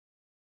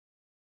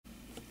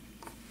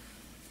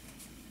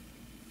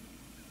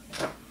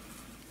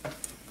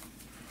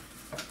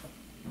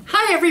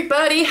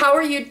everybody. How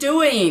are you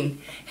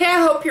doing? Hey, I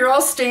hope you're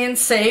all staying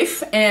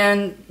safe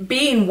and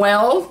being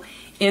well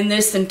in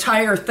this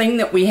entire thing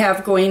that we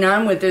have going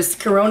on with this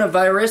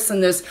coronavirus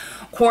and this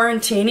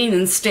quarantining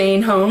and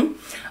staying home.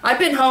 I've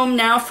been home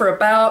now for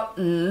about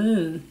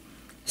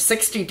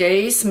 60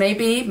 days,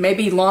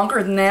 maybe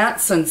longer than that,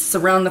 since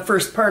around the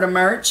first part of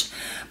March.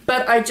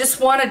 But I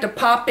just wanted to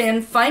pop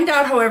in, find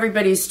out how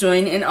everybody's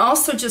doing, and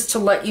also just to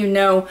let you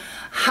know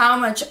how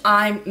much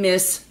I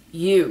miss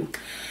you.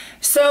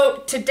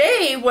 So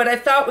today, what I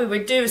thought we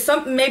would do is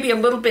something maybe a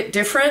little bit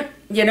different.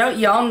 You know,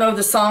 y'all know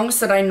the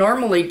songs that I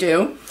normally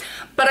do,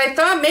 but I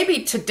thought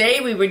maybe today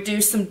we would do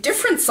some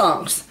different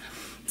songs.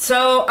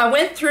 So I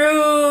went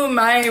through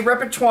my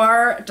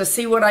repertoire to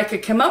see what I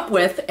could come up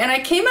with, and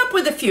I came up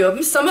with a few of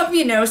them. Some of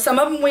you know, some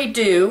of them we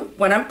do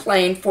when I'm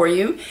playing for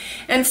you,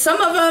 and some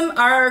of them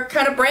are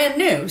kind of brand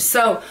new.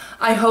 So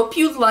I hope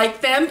you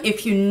like them.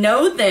 If you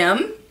know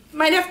them,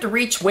 might have to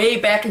reach way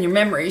back in your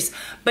memories,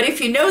 but if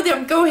you know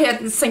them, go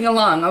ahead and sing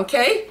along,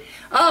 okay?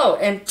 Oh,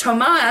 and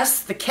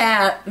Tomas, the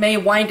cat, may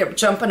wind up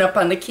jumping up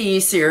on the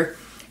keys here.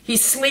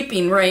 He's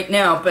sleeping right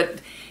now,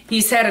 but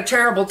he's had a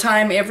terrible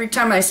time. Every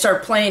time I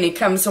start playing, he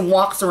comes and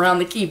walks around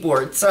the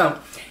keyboard, so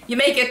you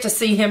may get to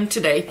see him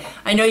today.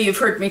 I know you've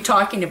heard me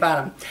talking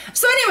about him.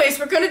 So anyways,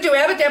 we're going to do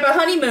Abba Dabba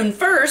Honeymoon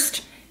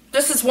first.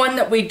 This is one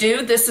that we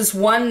do. This is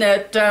one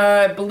that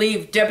I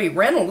believe Debbie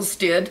Reynolds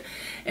did.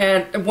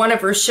 And one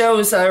of her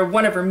shows, or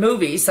one of her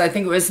movies, I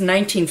think it was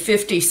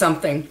 1950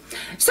 something.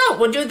 So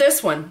we'll do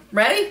this one.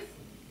 Ready?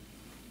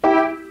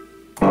 Dabba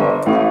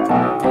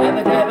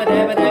dabba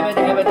dabba dabba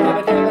dabba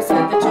dabba dabba,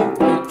 said the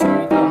chimpy to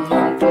the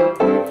monk.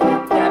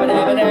 Dabba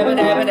dabba dabba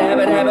dabba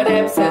dabba dabba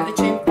dabba, said the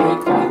chimpy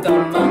to the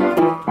monk.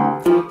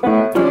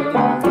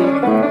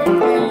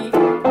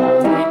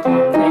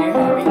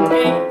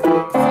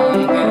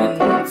 Singing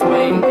and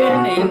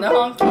swinging in the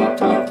honky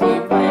tonky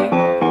way.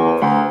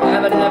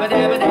 Dabba dabba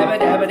dabba dabba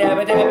dabba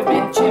dabba dabba,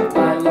 been chimp, I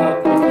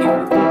love you.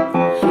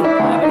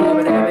 Dabba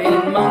dabba dabba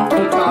in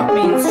monkey talk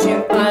means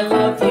chimp, I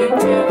love you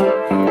too.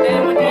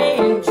 Then one day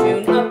in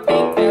June, a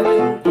big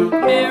baboon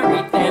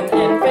married them,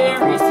 and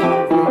very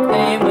soon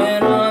they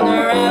went on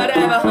their Abba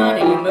Dabba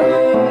honeymoon.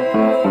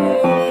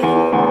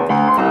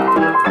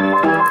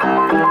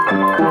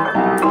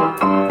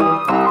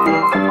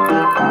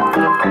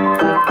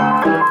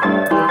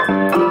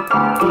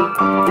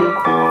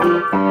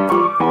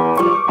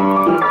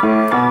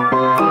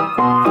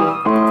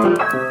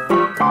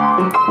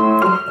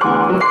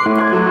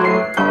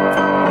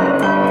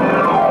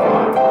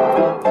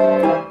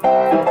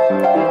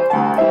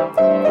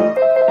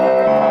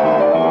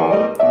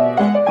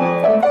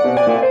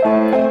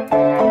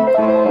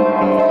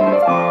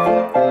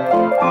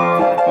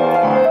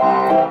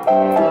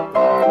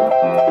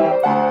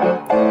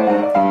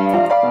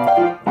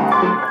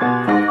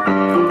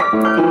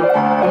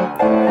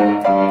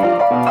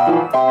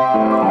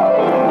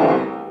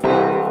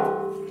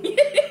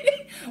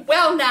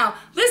 Well, now,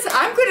 listen,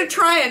 I'm going to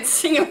try and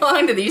sing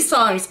along to these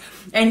songs,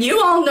 and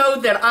you all know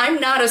that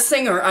I'm not a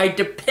singer. I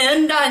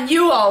depend on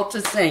you all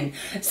to sing.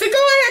 So go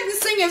ahead and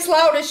sing as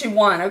loud as you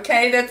want,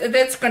 okay?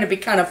 That's going to be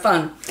kind of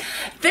fun.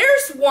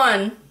 There's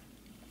one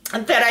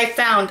that I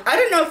found. I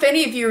don't know if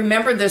any of you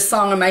remember this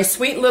song, of My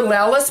Sweet Little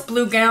Alice,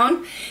 Blue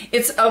Gown.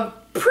 It's a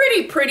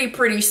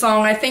pretty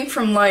song, I think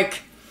from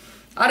like,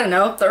 I don't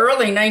know, the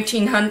early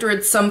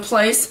 1900s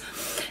someplace.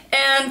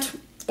 And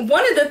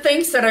one of the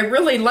things that I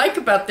really like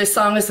about this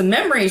song is the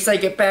memories I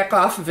get back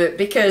off of it,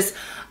 because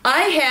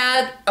I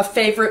had a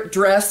favorite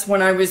dress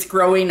when I was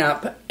growing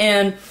up,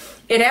 and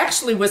it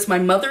actually was my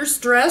mother's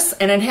dress,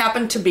 and it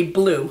happened to be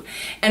blue.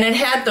 And it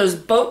had those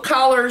boat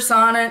collars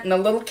on it, and the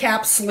little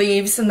cap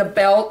sleeves, and the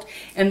belt,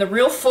 and the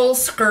real full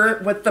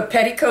skirt with the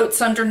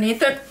petticoats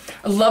underneath it.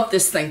 I love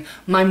this thing.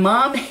 My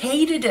mom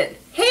hated it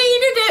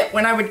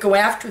when I would go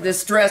after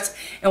this dress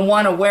and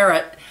want to wear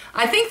it.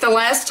 I think the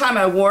last time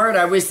I wore it,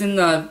 I was in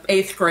the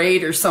 8th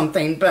grade or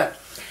something, but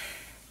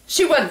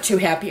she wasn't too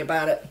happy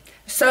about it.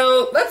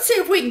 So let's see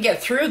if we can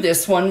get through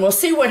this one. We'll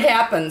see what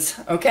happens,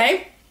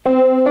 okay? In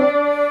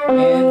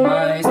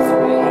my sweet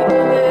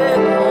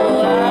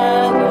little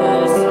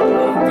Alice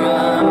blue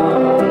gown,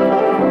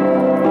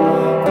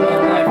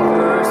 when I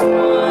first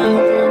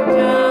wandered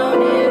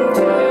down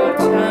into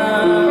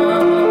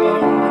town,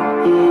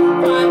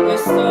 I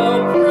was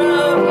so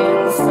proud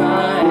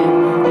inside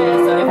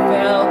as I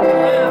felt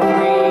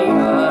every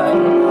eye,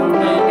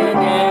 and in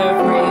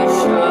every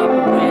shop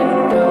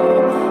window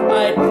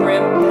I'd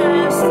trip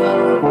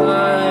passing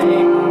by.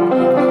 In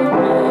the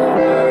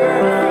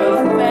manner of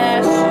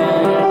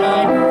fashion I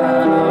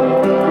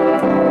found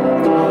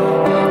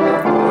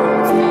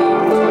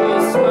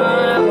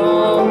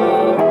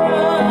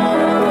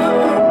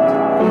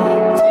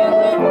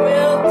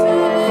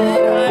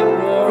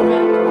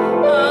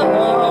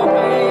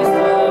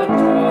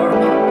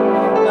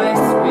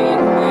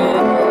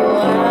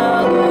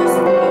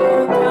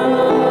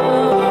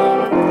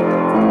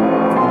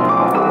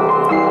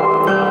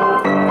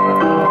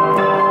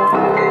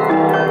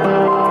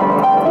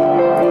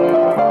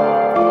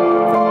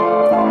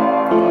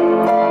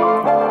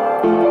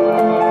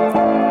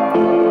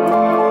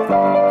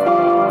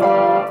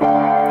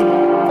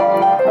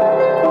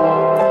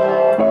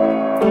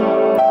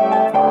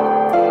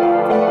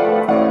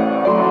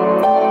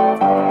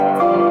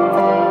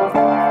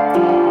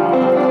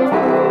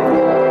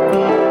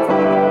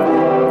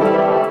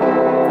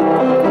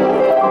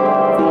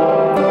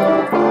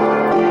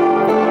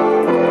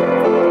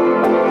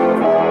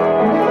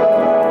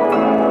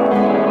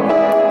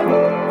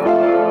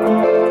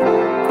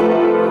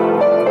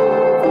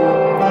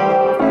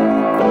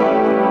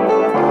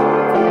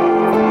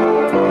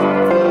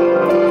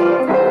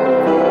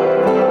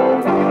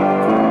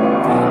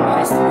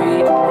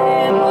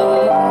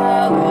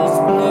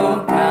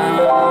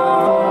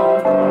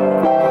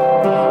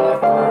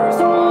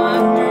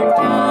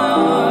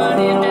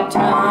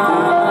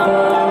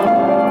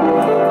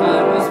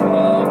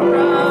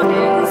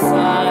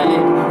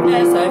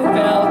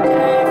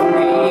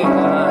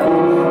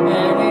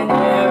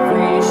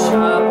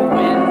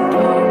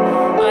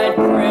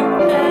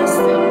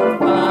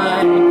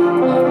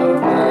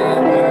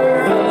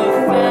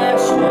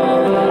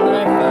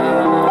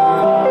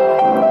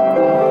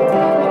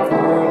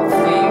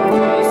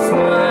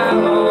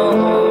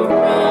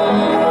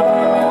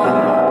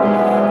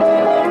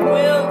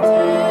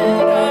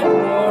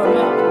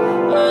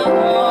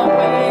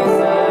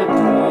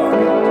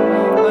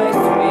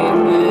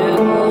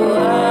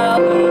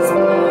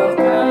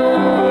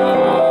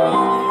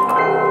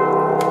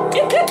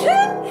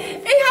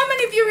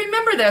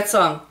that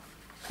song?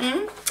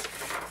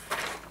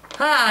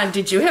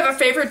 Did you have a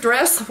favorite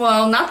dress?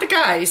 Well, not the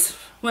guys.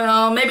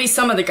 Well, maybe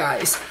some of the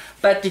guys.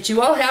 But did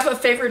you all have a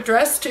favorite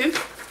dress too?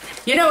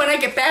 You know, when I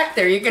get back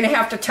there, you're going to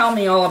have to tell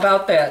me all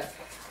about that.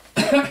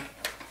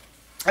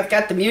 I've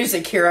got the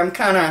music here. I'm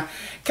kind of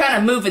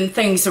moving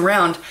things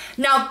around.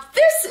 Now,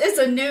 this is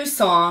a new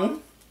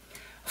song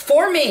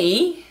for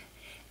me,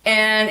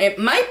 and it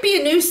might be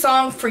a new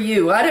song for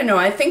you. I don't know.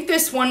 I think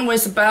this one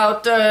was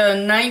about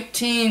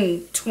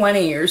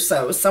 1920 or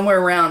so,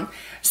 somewhere around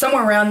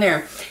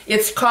there.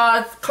 It's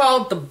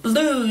called The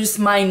Blues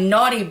My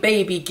Naughty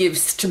Baby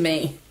Gives to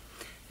Me.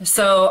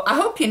 So I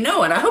hope you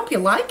know it. I hope you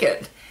like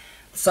it.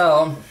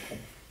 So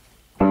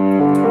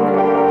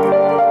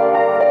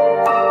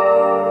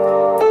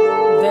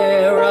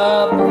there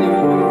are blues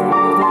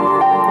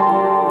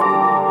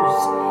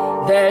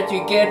that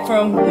you get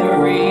from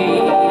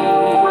worry.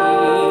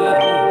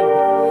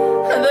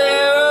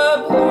 There are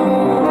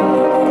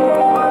blues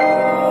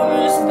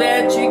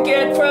that you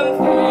get from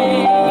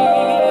pain.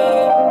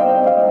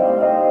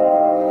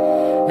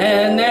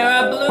 And there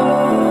are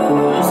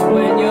blues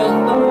when you're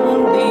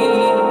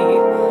lonely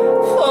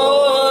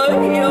for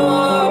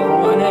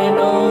your one and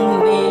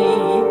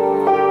only.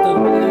 The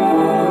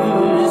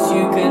blues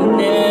you can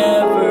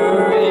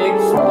never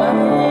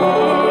explain.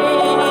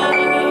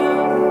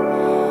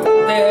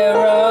 There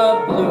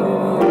are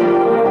blues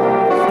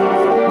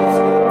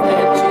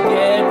that you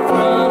get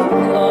from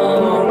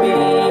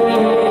longing,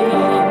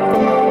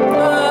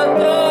 but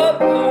the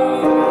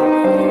blues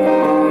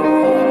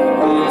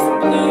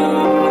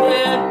blue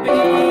that be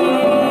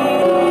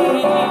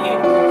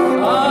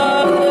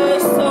are the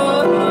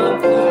sort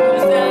of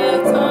blues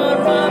that's on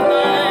my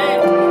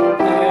mind.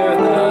 They're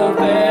the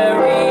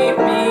very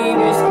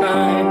meanest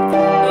kind.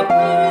 The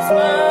blues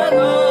my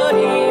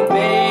naughty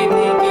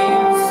baby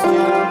gives to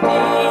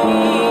me.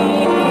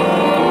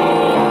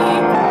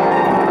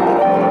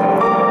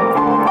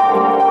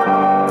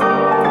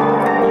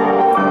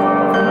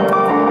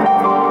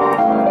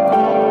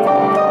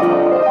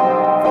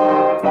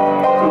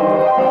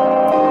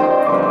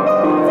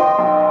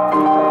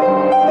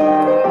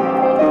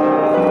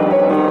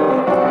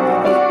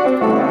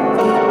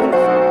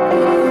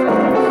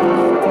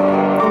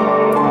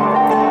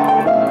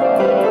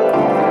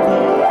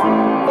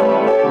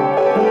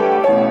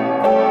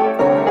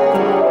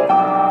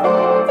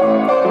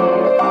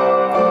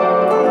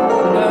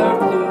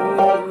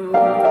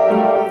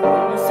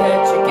 Blues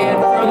that you get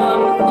from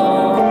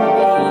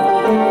longing,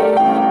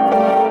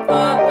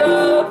 but the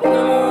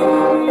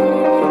blues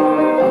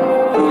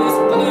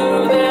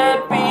blue that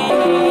be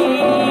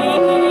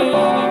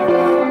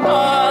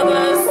are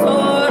the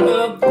sort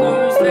of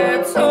blues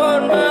that's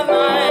on my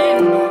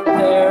mind.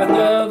 They're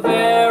the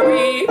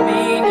very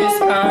meanest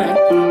kind.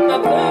 The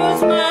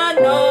blues my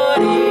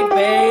naughty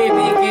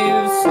baby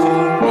gives to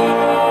me.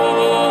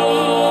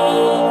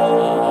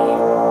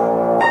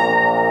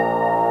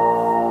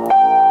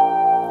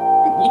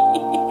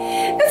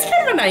 That's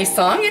kind of a nice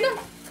song, you know.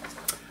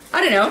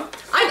 I don't know.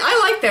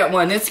 I like that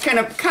one. It's kind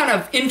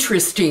of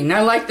interesting.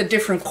 I like the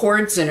different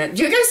chords in it.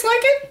 Do you guys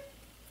like it?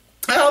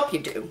 I hope you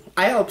do.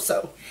 I hope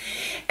so.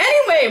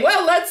 Anyway,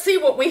 well, let's see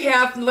what we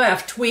have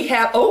left. We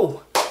have,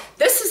 oh,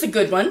 this is a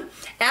good one.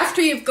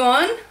 After You've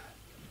Gone.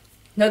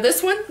 Know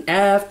this one?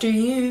 After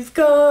You've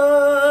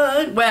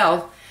Gone.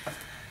 Well,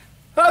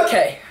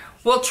 okay.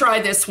 We'll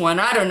try this one.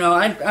 I don't know.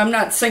 I'm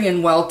not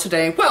singing well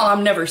today. Well,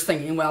 I'm never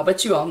singing well,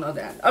 but you all know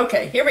that.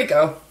 Okay, here we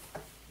go.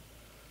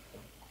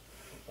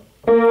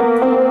 There's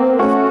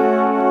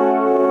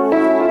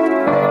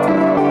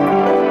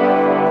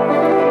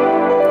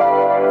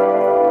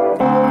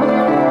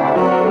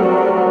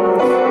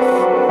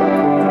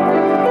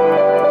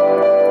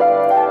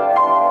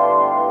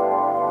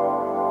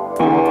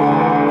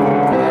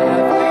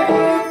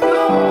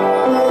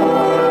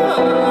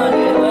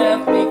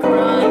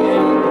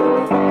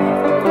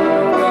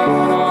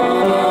no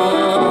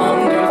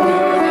denying you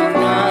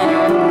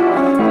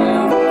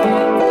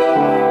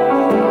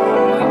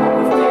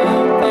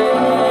feel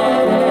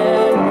bad.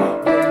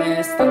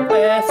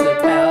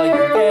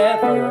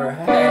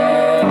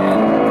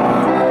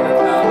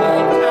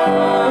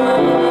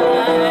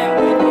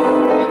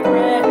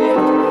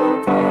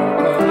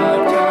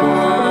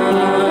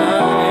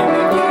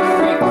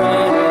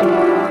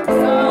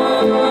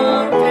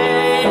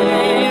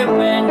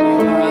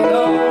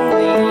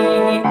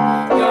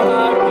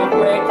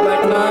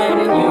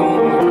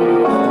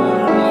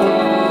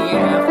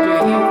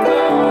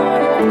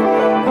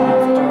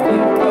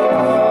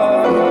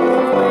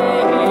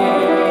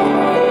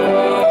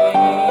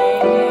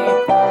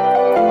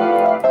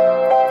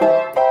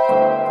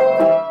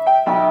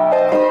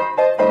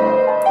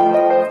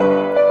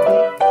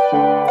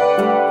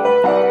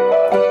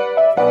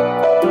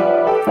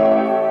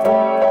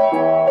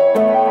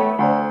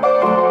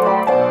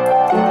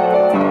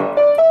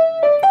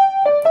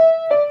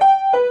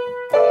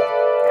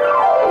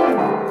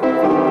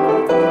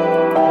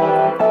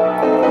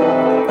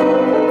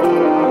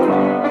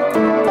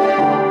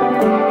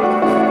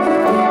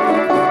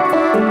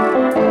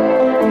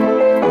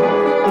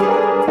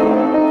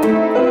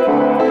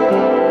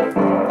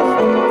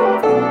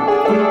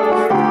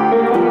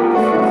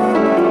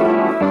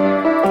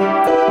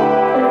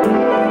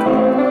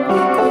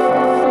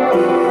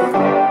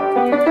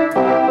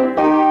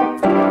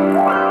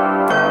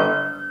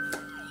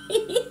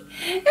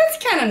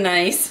 of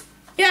nice.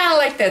 Yeah, I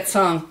like that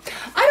song.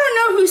 I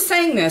don't know who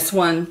sang this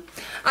one.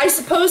 I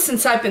suppose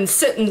since I've been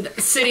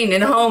sitting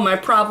at home, I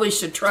probably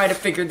should try to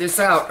figure this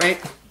out,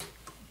 right?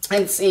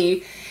 And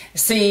see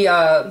who's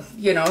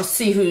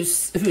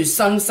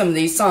sung some of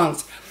these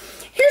songs.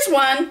 Here's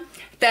one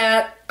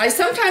that I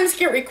sometimes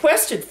get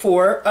requested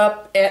for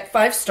up at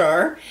 5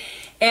 Star,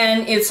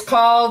 and it's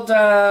called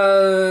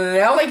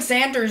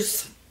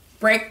Alexander's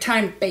Break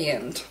Time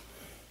Band.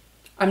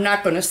 I'm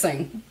not going to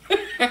sing.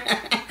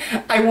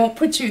 I won't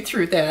put you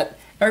through that.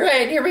 All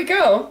right, here we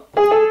go.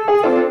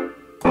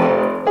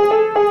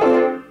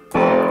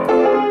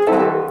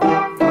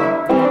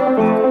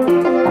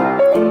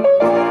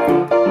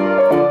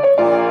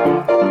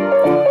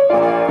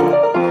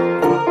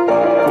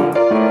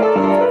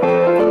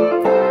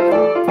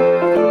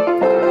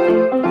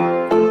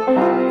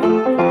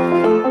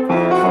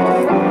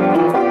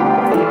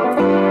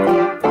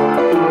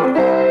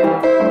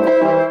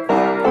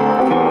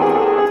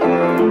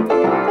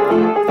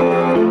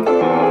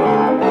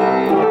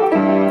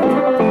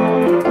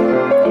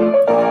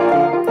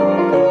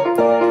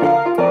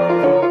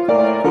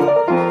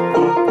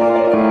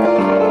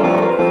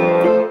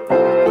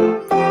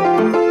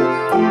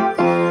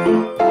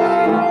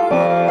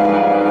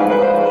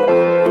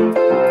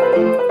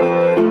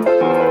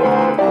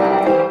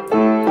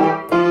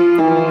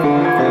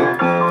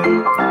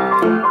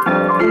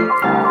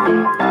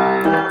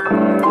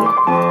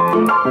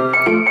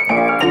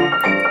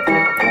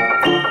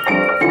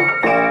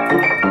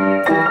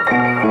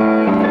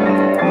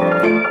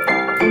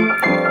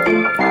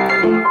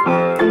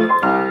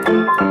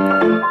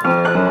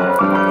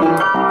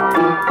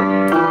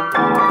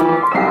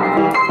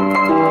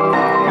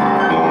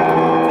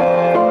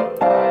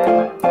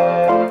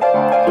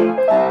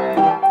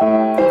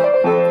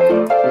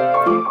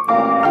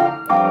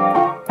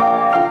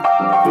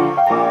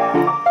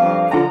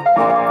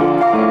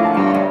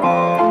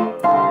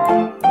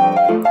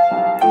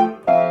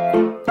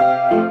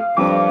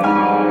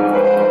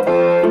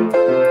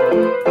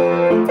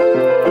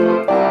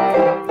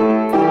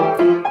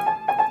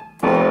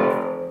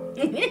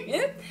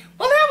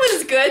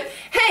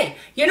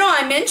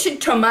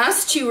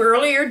 Tomas to you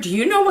earlier. Do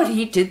you know what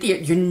he did?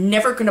 You're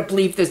never going to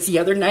believe this. The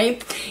other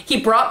night, he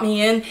brought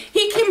me in.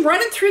 He came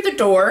running through the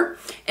door,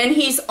 and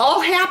he's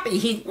all happy.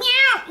 He's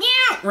meow,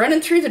 meow,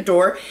 running through the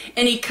door,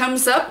 and he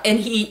comes up, and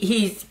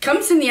he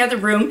comes in the other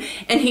room,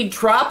 and he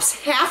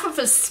drops half of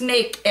a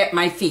snake at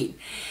my feet.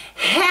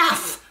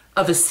 Half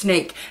of a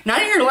snake.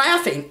 Now you're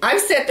laughing. I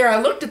sat there, I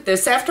looked at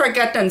this. After I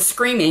got done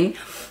screaming,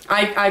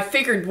 I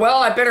figured,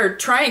 well, I better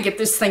try and get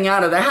this thing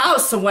out of the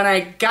house. So when I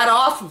got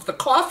off of the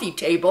coffee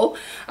table,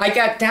 I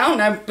got down,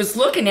 I was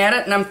looking at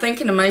it, and I'm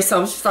thinking to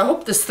myself, I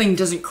hope this thing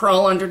doesn't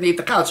crawl underneath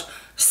the couch,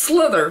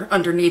 slither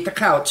underneath the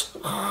couch.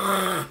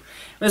 It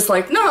was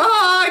like, no,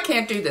 I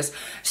can't do this.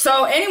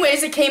 So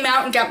anyways, I came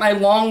out and got my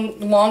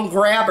long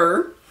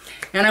grabber,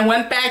 and I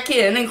went back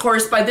in, and of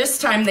course, by this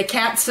time, the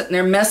cat's sitting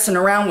there messing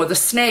around with a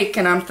snake,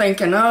 and I'm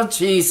thinking, oh,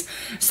 geez.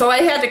 So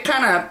I had to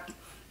kind of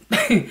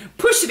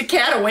push the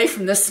cat away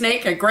from the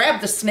snake. I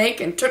grabbed the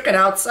snake and took it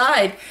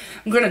outside.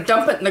 I'm going to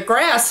dump it in the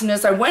grass, and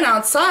as I went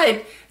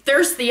outside,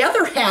 there's the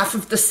other half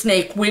of the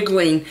snake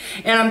wiggling,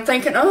 and I'm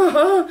thinking,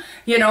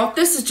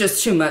 this is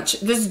just too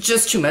much. This is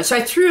just too much.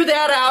 I threw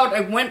that out.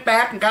 I went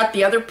back and got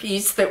the other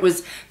piece that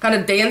was kind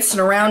of dancing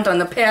around on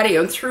the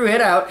patio and threw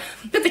it out.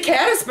 But the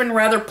cat has been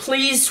rather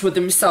pleased with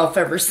himself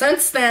ever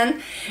since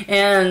then,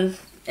 and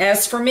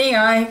as for me,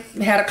 I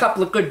had a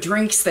couple of good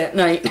drinks that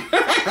night.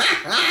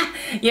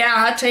 Yeah,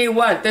 I'll tell you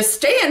what, the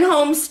staying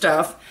home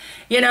stuff,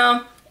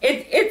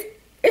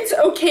 it's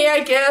okay,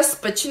 I guess,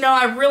 but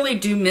I really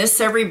do miss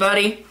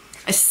everybody.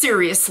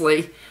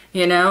 Seriously,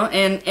 and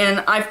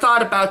I've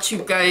thought about you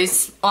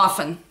guys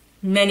often,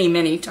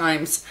 many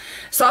times.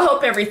 So I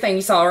hope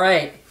everything's all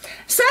right.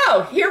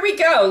 So here we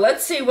go.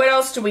 Let's see, what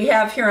else do we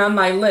have here on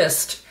my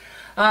list?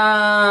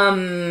 How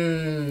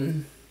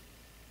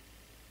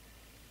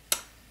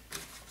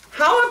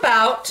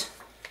about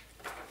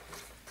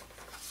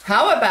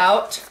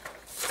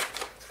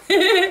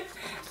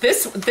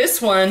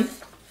this one?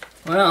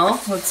 Well,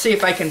 let's see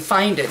if I can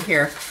find it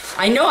here.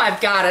 I know I've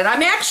got it.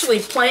 I'm actually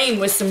playing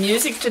with some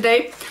music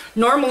today.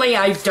 Normally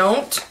I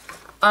don't.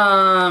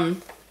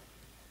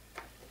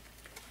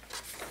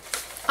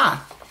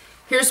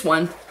 Here's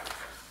one.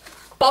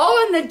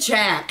 Ball in the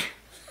Jack.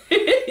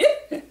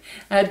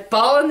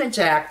 Ball in the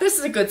Jack. This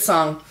is a good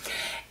song.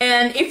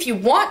 And if you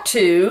want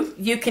to,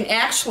 you can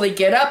actually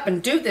get up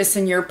and do this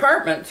in your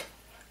apartment.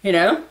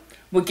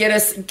 Will get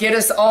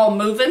us all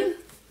moving.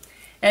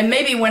 And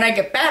maybe when I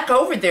get back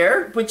over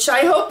there, which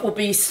I hope will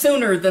be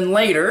sooner than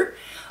later,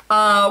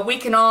 we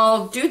can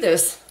all do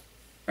this,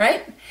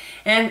 right?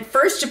 And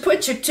first you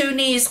put your 2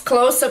 knees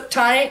close up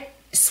tight,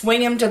 swing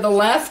them to the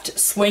left,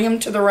 swing them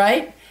to the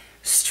right,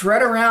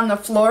 strut around the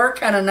floor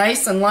kind of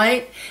nice and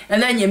light,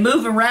 and then you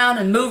move around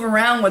and move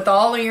around with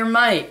all of your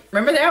might.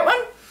 Remember that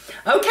one?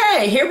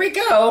 Okay, here we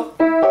go.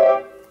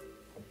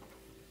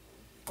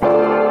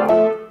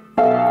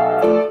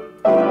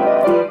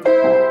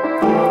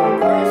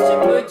 First you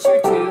put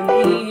your 2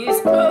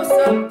 knees close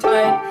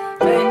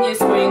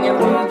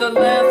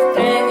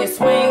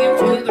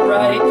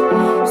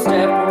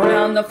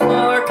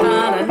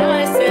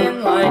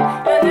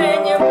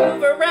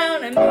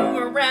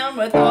move around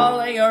with all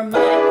of your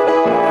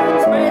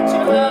might. Spread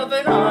your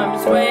loving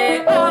arms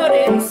way out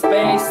in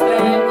space.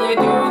 Then you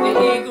do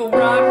the eagle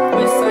rock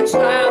with such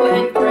style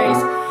and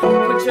grace.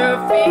 Put your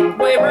feet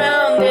way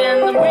round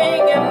and the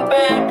wing and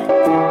back.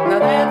 Now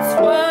that's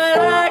what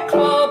I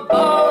call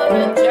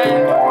ballin' a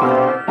jack.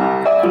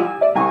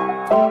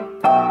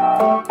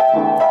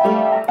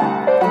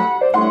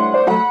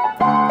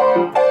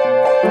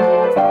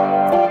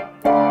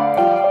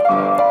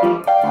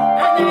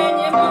 And then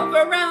you move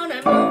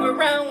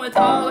around with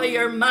all of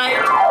your might.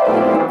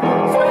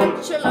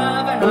 Stretch your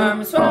loving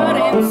arms wide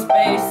in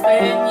space.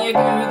 Then you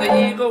do the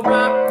eagle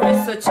rock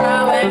with such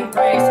style and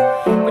grace.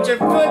 Put your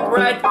foot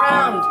right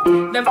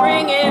round, then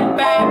bring it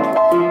back.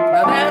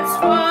 Now that's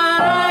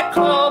what I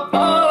call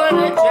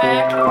ballin' a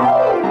jack.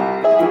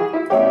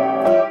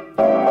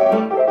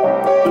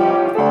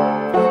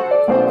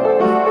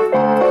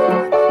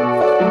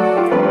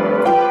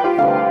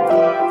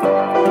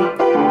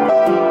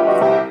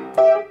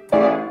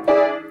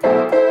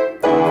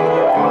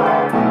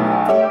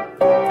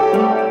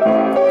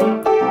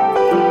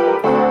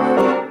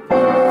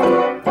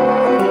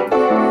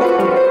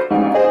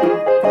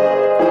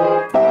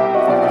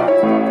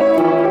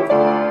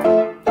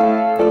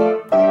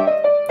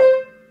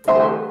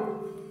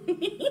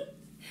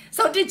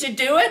 So did you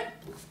do it?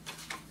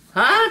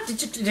 Huh?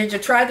 Did you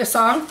try the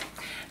song?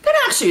 That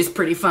actually is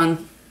pretty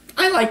fun.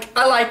 I like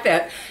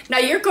that. Now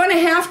you're going to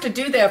have to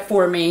do that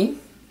for me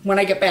when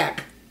I get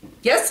back.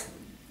 Yes?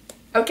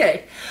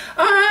 Okay.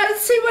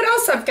 Let's see what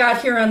else I've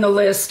got here on the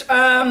list.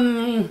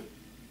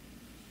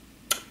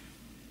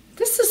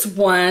 This is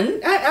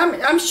one.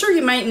 I'm sure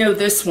you might know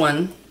this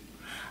one.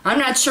 I'm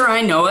not sure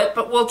I know it,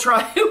 but we'll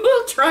try.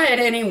 We'll try it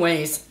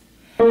anyways.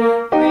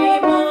 Free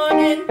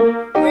morning,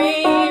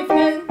 free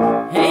evening,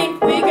 ain't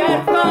we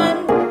got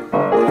fun?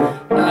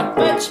 Not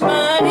much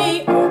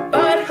money, oh,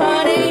 but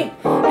honey,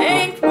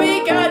 ain't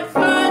we got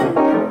fun?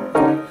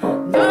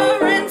 The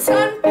rent's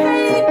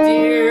unpaid,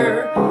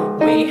 dear,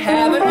 we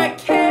haven't a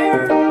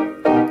care.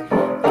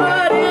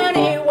 But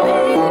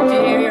anyway,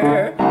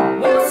 dear,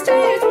 we'll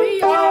stay as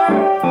we are.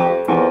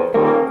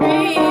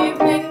 Free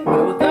evening,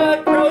 go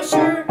the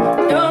grocer,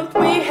 don't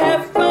we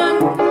have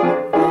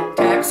fun?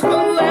 Tax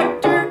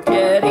collector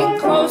getting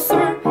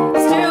closer,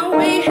 still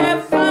we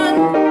have fun.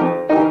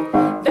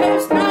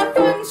 There's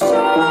nothing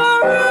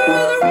surer,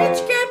 the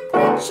rich get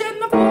rich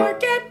and the poor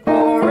get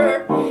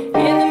poorer.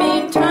 In the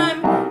meantime,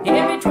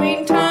 in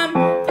between time,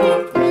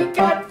 ain't we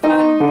got fun?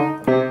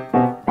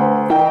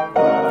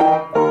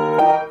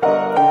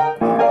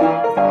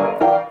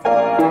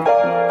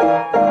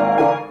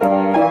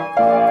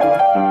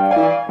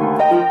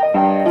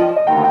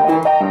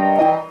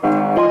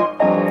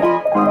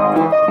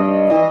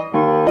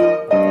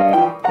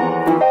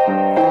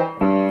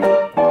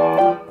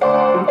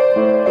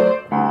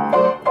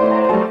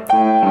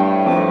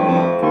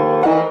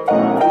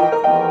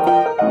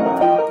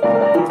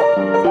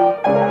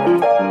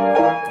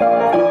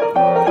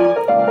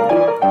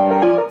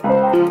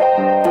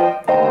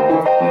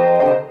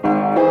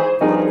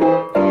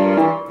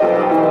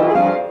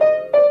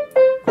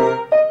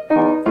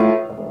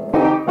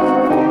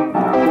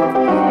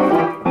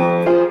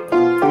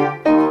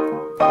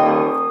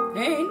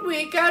 Ain't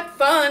we got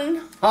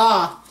fun?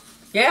 Ah,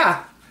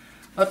 yeah.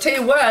 I'll tell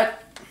you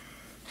what.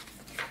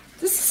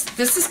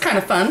 This is kind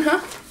of fun,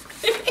 huh?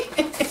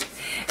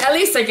 At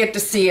least I get to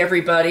see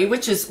everybody,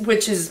 which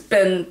has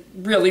been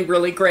really,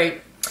 really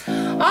great.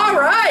 All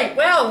right.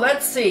 Well,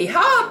 let's see.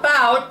 How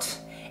about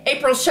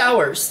April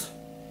showers?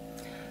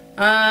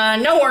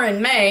 No, we're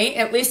in May.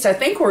 At least I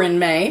think we're in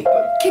May.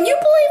 Can you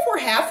believe we're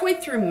halfway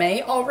through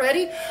May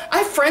already? I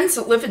have friends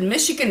that live in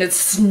Michigan. It's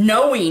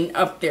snowing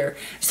up there.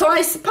 So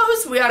I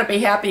suppose we ought to be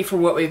happy for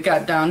what we've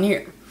got down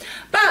here.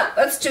 But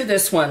let's do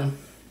this one.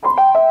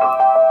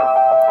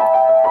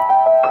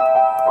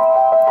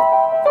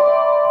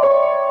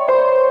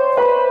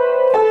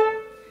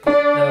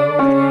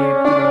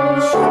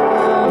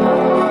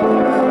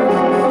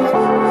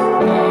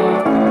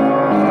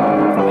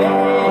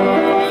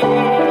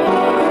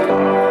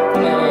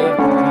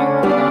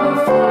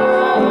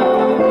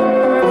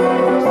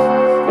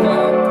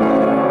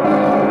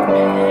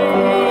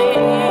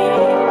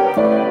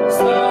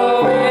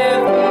 So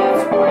if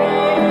it's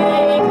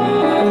raining,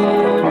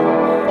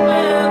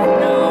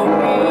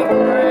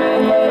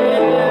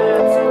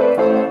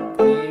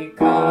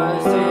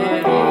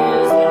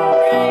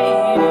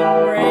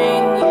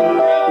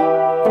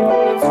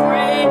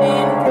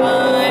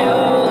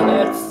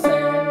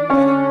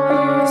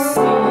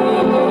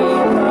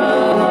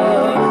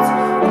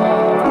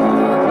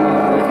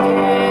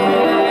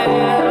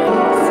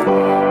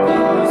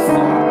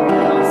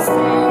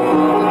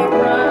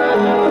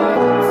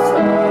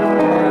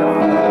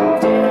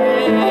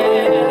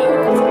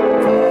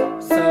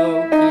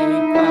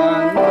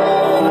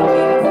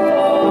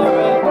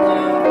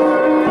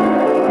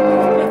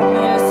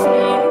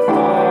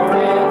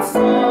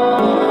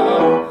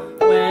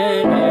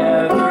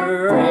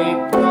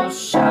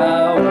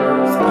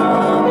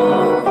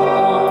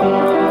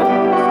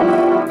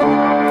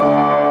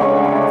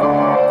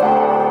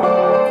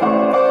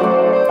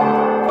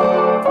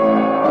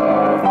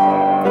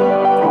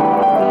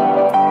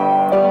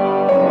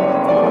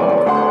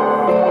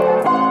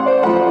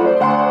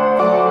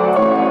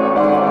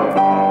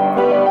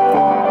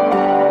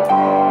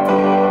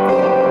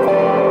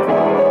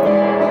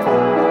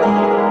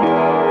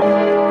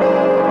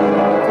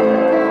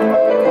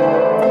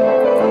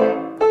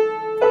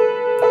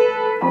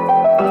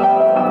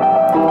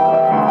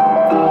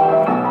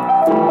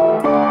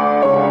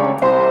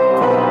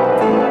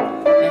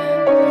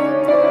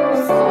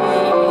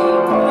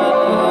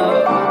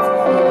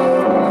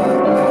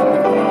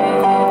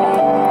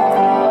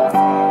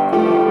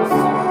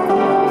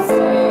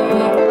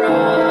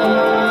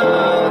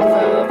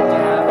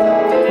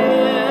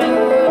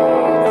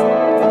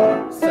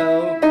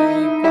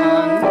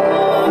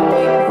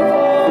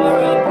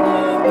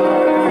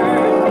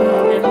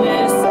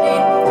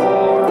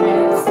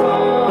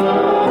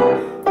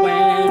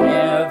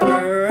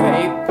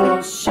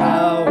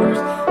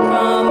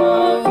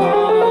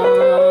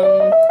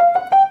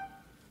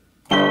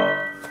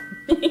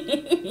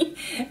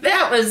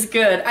 That was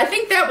good. I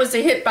think that was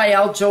a hit by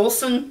Al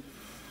Jolson,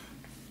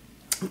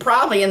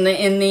 probably in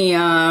the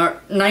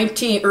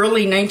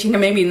early 19,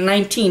 maybe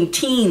 19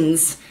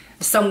 teens,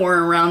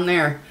 somewhere around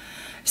there.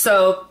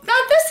 So now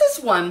this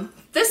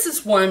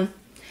is one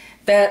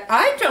that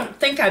I don't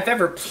think I've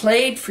ever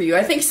played for you.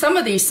 I think some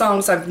of these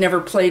songs I've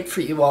never played for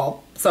you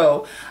all.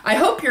 So I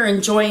hope you're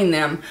enjoying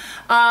them.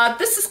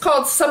 This is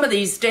called Some of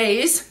These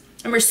Days.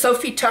 Remember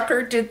Sophie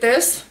Tucker did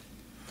this?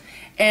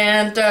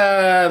 And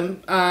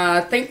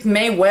I think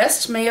Mae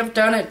West may have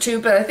done it too,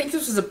 but I think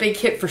this was a big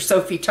hit for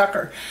Sophie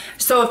Tucker.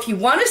 So if you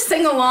want to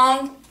sing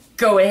along,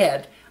 go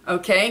ahead,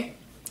 okay?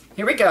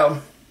 Here we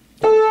go.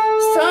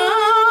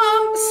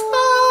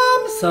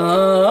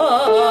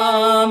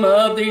 Some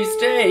of these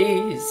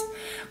days.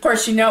 Of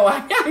course, you know,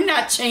 I'm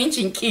not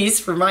changing keys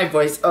for my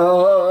voice.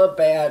 Oh,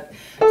 bad.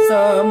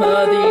 Some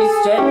of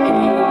these days,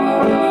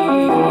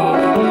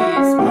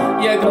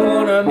 you're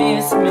gonna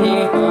miss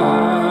me,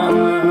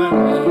 honey.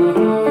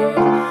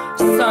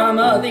 Some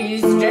of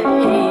these days,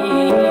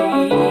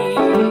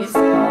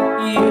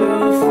 you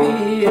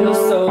feel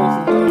so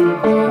lonely.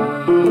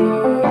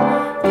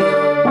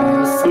 You'll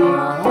miss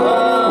my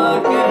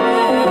hugging,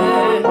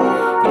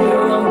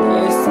 you'll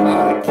miss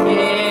my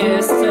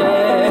kissing,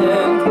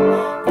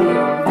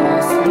 you'll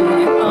miss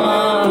me,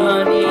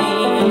 honey,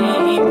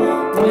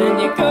 when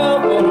you go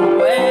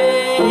away.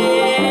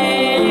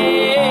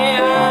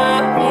 I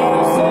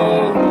feel so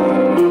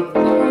lonely,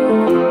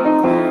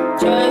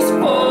 just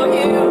for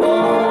you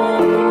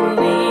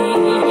only,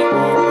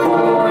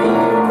 for you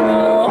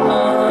know,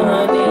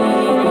 honey,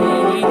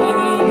 you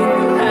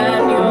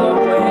had your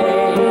way,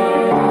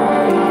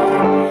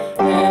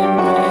 and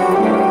when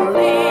you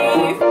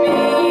leave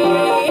me,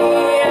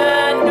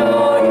 I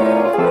know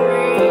you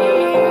grieve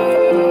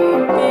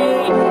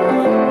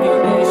me. You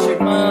miss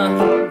your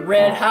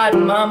red hot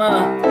mama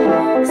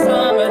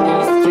some of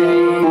these days.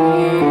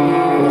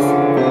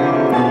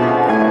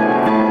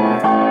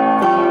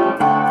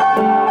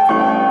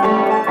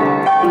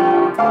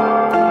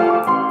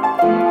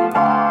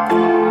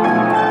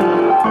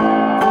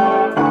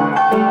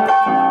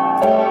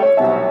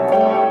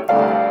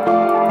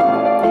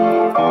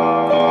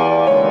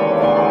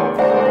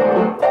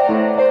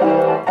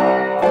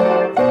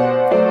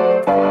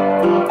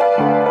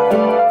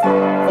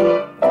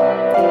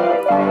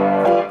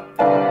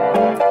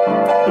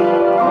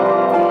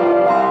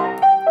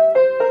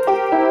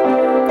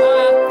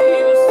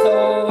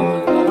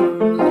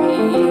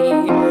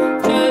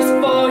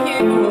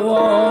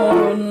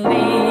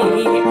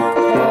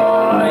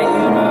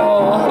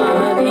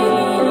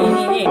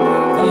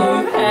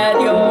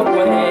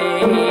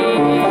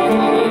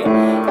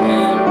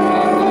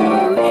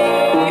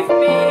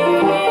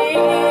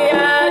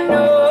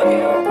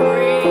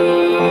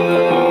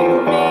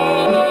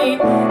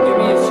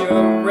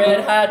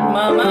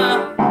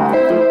 Mama,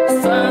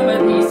 some of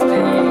these days.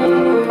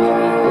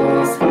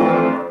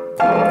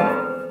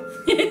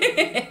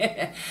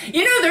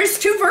 You know, there's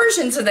two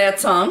versions of that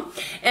song,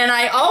 and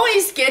I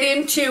always get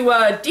into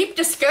deep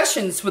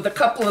discussions with a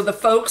couple of the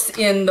folks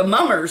in the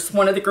Mummers,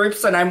 one of the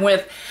groups that I'm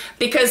with,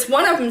 because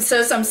one of them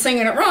says I'm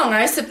singing it wrong.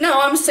 I said,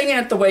 no, I'm singing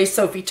it the way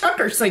Sophie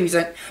Tucker sings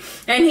it.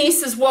 And he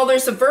says, well,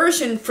 there's a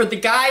version for the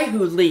guy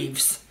who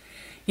leaves.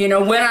 You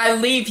know, when I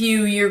leave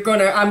you,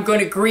 I'm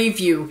gonna grieve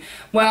you.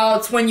 Well,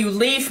 it's when you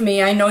leave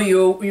me, I know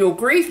you'll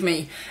grieve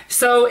me.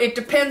 So it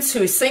depends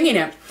who's singing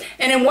it.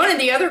 And in one of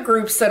the other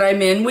groups that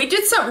I'm in, we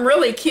did something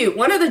really cute.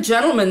 One of the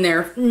gentlemen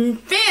there,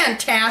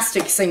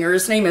 fantastic singer,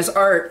 his name is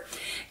Art,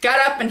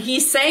 got up and he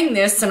sang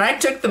this, and I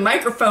took the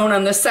microphone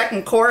on the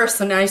second chorus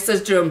and I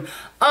said to him,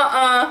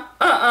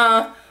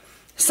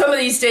 some of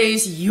these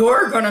days,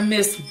 you're gonna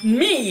miss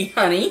me,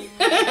 honey.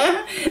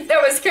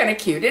 That was kind of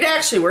cute. It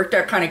actually worked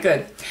out kind of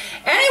good.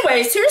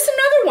 Anyways, here's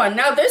another one.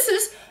 Now this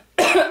is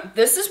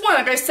this is one,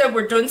 like I said,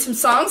 we're doing some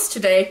songs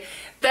today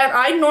that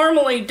I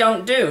normally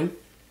don't do.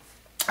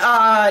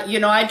 You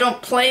know, I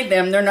don't play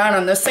them. They're not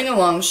on the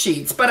sing-along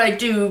sheets, but I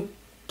do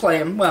play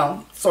them.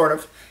 Well, sort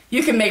of.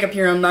 You can make up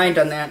your own mind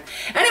on that.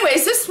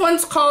 Anyways, this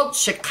one's called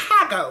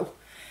Chicago.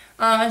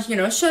 You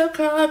know,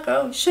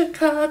 Chicago,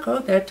 Chicago,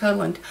 that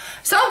talent.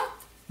 So,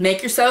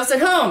 make yourselves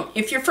at home.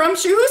 If you're from,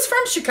 who's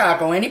from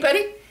Chicago?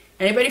 Anybody?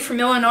 Anybody from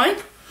Illinois?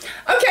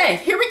 Okay,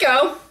 here we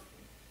go.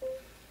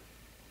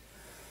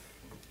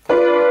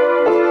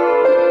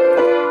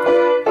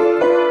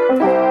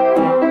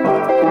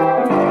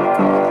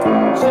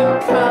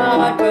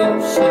 Chicago,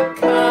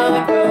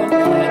 Chicago,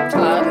 that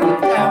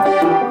toddling town.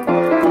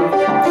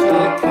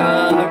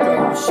 Chicago,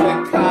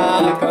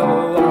 Chicago,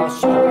 I'll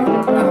show you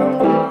around.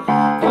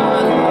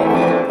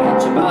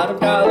 $1, bottom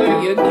dollar,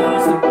 you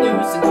lose the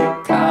blues in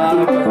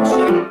Chicago,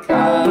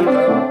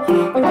 Chicago.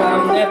 The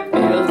town that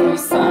Billy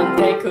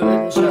Sunday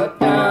couldn't shut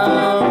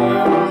down.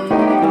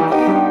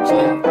 To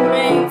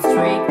Main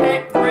Street,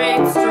 that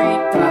great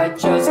street, I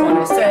just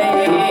want to say,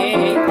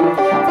 they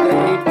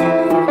do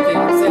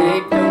things they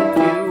don't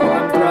do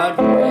on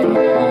Broadway.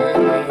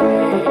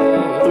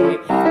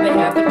 They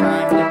have the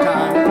time of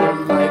their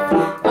life.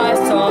 I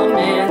saw a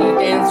man, he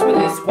danced with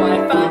his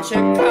wife on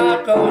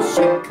Chicago,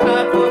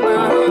 Chicago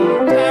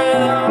mountain.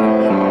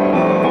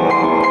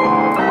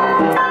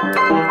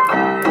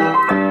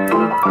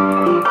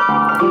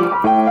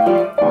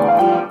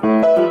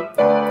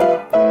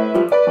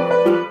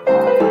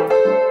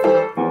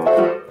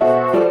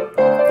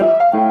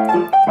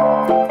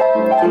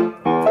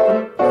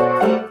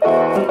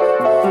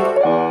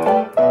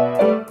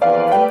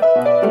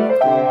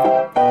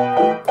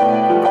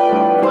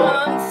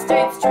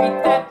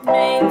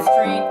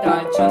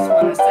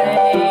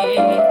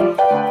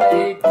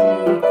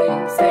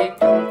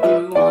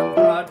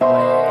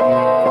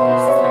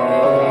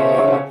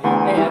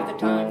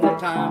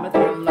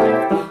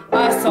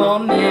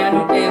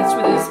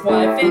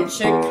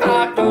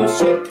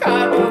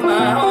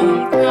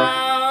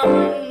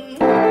 Oh,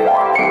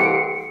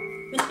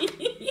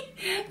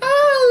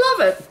 I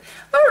love it.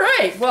 All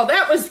right, well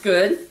that was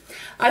good.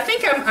 I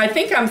think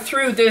I'm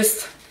through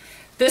this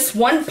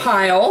one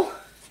pile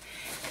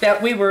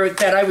that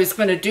I was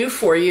going to do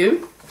for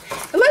you.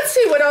 And let's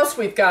see what else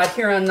we've got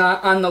here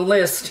on the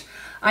list.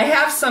 I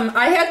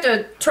had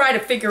to try to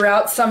figure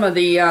out some of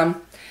the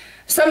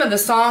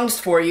songs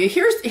for you.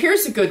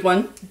 Here's a good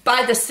one.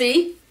 By the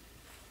Sea.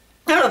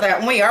 I know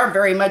that we are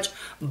very much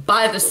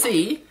by the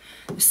sea.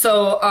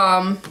 So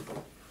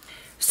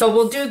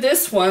we'll do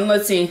this one.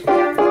 Let's see. Do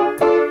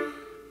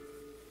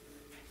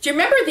you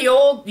remember the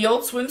old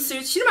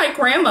swimsuits? You know, my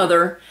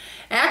grandmother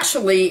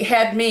actually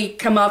had me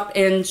come up,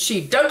 and she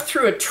dug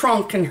through a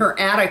trunk in her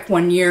attic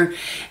one year,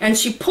 and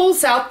she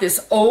pulls out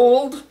this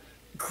old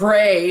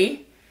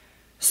gray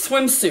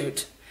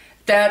swimsuit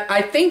that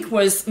I think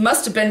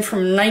must have been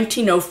from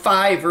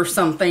 1905 or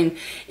something.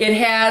 It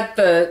had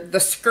the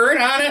skirt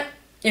on it.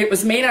 It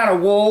was made out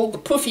of wool, the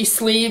puffy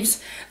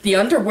sleeves, the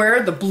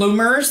underwear, the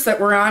bloomers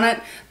that were on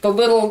it, the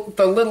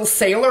little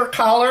sailor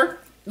collar,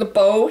 the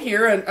bow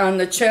here on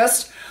the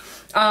chest.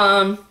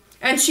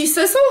 And she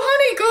says, "Oh,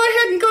 honey, go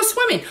ahead and go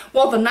swimming."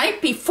 Well, the night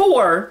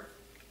before,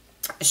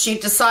 she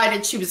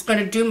decided she was going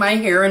to do my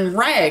hair in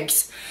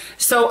rags.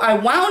 So I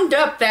wound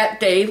up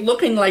that day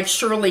looking like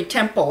Shirley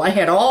Temple. I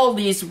had all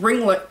these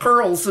ringlet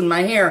curls in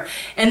my hair.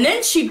 And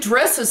then she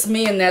dresses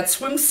me in that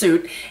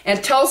swimsuit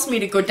and tells me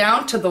to go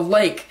down to the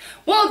lake.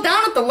 Well,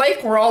 down at the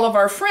lake were all of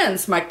our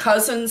friends, my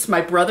cousins,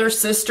 my brother,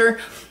 sister,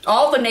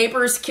 all the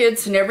neighbors'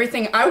 kids and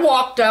everything. I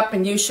walked up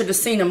and you should have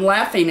seen them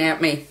laughing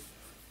at me.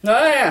 Oh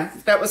yeah,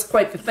 that was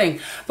quite the thing.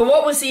 But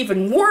what was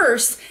even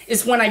worse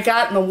is when I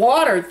got in the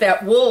water,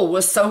 that wool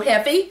was so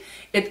heavy,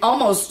 it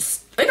almost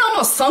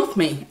sunk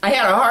me. I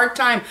had a hard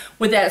time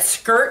with that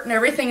skirt and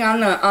everything on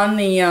the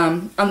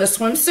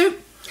swimsuit.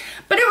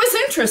 But it was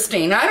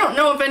interesting. I don't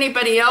know of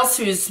anybody else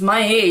who's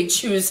my age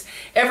who's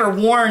ever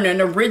worn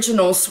an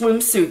original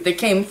swimsuit that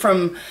came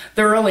from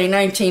the early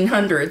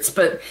 1900s.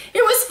 But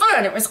it was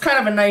fun. It was kind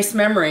of a nice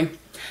memory.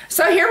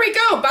 So here we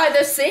go, By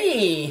the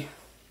Sea.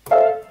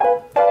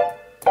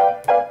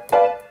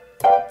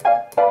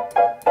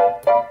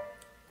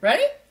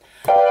 Ready?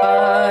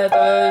 By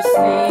the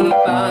sea,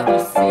 by the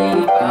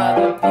sea, by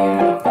the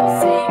beautiful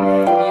sea,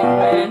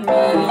 you and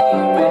me,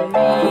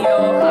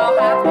 oh how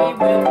happy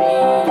we'll be.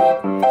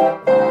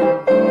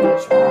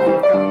 Each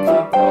one comes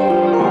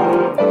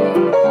aboard,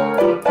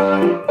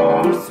 and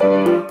we'll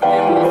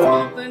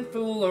swoop and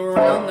fool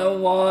around the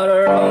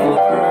water,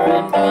 over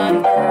and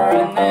under,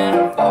 and then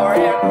for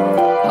it.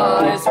 Pa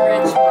is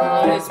rich,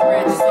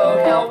 so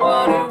hell,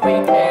 what do we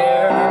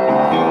care?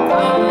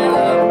 I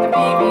love to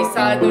be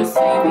beside the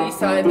sea,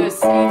 beside the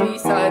sea,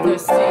 beside the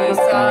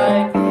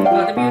seaside,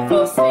 by the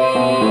beautiful sea.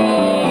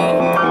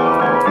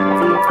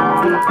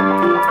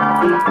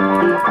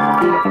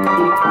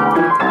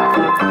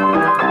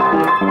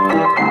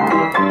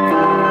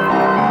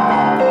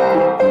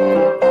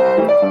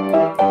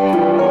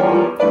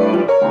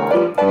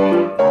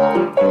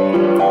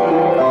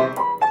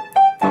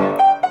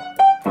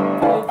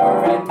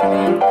 Over and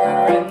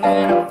under, and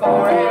then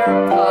for air.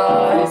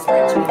 Pa is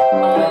rich,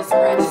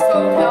 so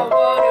hell,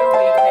 what do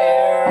we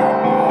care?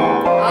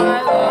 I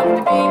love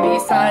to be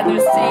beside the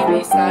sea,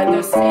 beside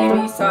the sea,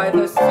 beside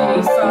the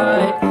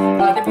seaside,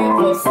 by the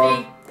beautiful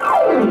sea.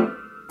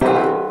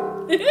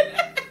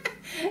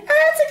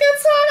 That's a good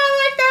song. I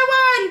like that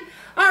one.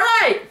 All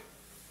right.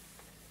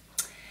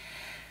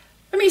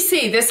 Let me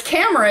see. This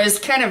camera is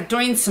kind of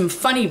doing some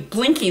funny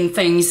blinking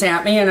things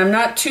at me, and I'm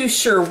not too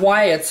sure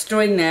why it's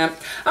doing that.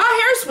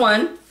 Oh, here's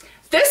one.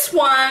 This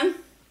one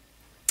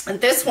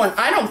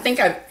I don't think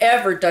I've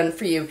ever done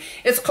for you.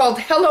 It's called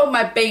Hello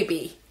My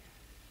Baby.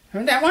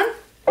 Heard that one?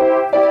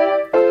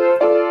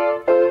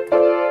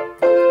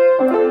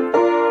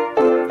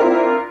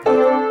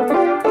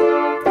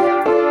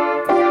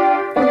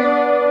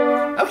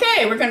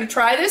 Okay, we're going to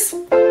try this.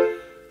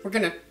 We're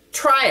going to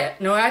try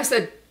it. No, I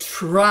said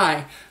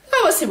try.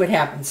 Oh, let's see what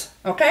happens.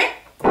 Okay?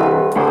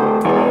 Hello,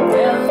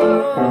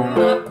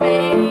 my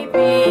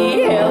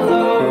baby.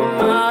 Hello,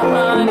 my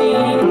honey.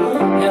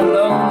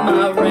 Hello,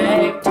 my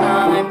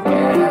ragtime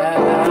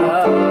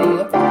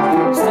gal.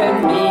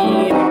 Send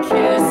me a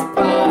kiss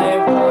by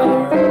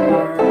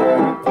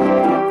wire.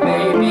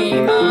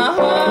 Baby, my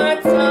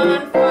heart's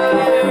on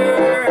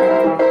fire.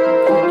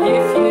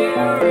 If you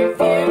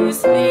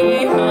refuse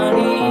me,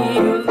 honey,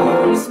 you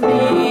lose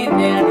me,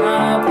 then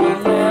I'll be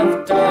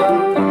left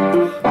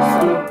alone.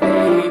 So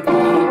baby,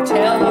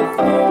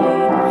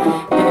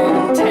 telephone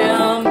and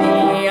tell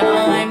me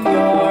I'm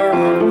your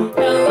own.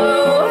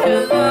 Hello,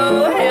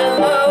 hello,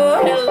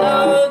 hello,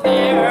 hello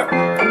there.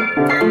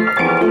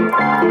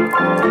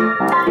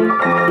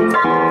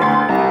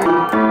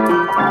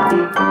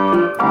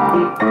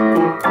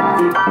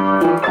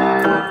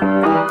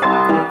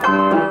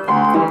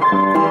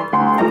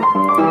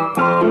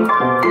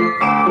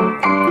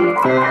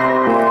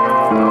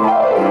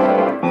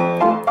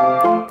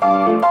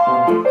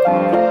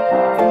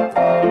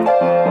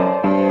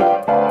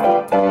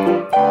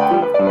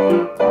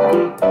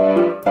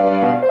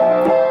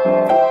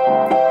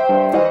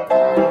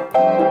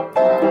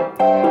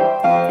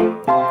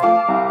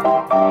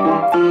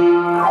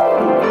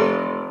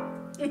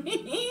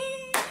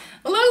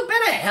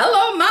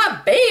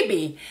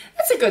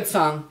 good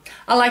song.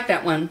 I like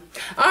that one.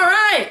 All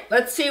right,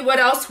 let's see what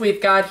else we've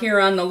got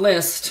here on the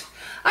list.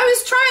 I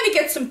was trying to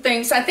get some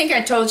things. I think I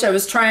told you I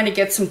was trying to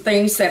get some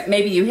things that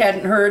maybe you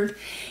hadn't heard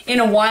in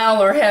a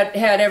while or had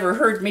ever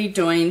heard me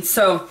doing.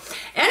 So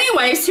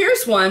anyways,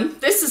 here's one.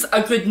 This is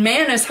A Good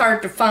Man Is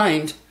Hard to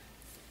Find.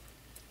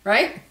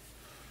 Right?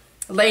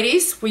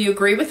 Ladies, will you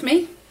agree with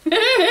me?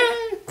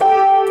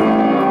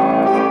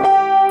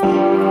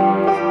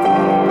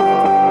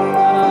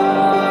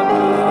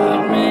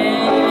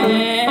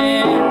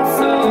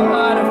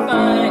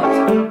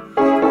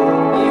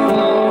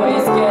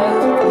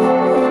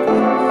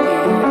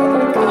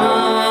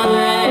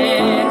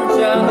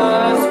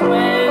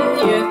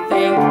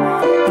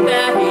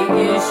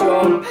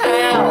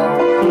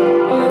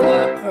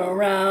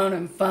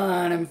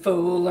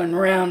 Fooling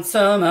around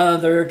some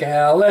other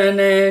gal, and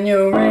then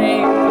you'll rave.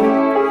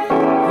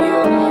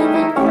 You'll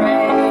even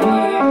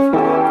crave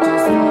to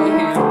see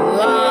him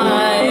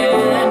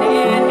lying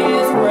in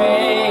his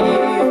grave.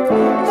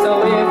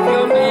 So if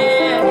your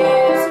man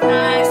is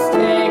nice,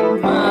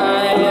 take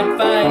my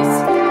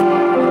advice.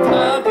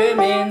 Hug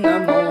him in the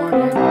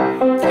morning,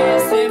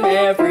 kiss him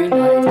every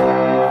night.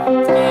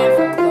 Give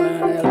him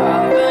plenty of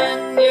love,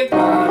 and you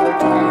gotta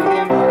treat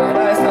him right.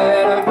 I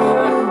said a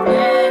good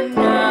man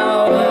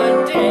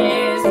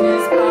nowadays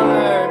is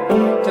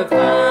hard to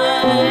find.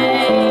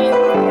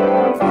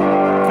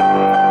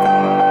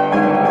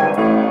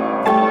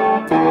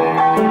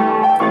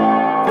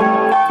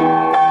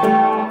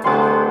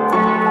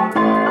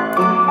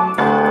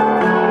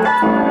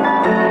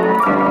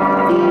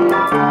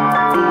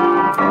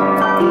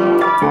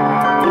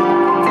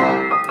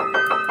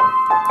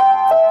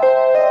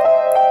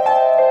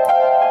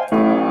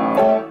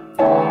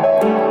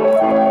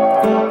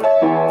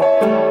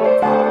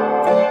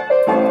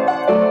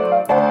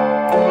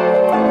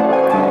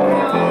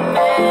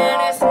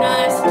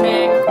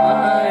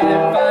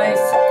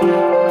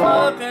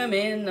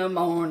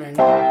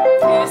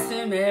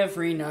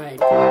 Every night,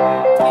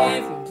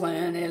 give him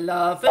plenty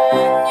love,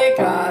 and you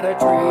gotta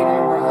treat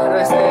him right.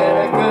 I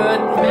said a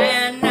good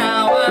man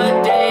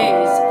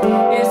nowadays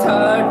is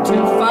hard to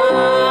find.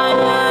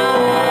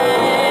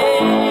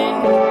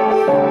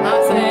 I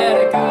said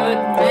a good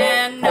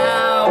man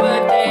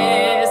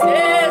nowadays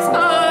is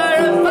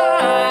hard to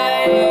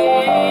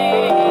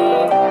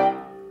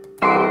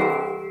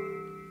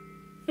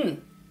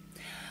find.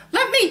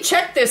 Let me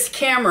check this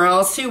camera.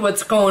 I'll see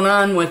what's going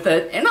on with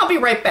it, and I'll be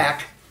right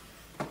back.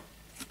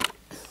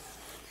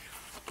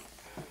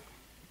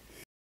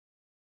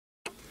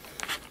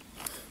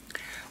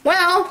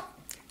 Well,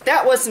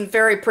 that wasn't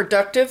very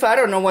productive. I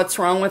don't know what's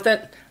wrong with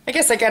it. I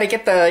guess I got to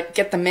get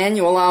the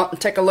manual out and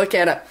take a look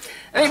at it.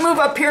 Let me move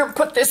up here and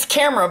put this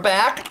camera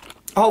back.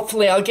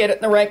 Hopefully I'll get it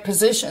in the right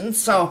position.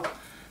 So,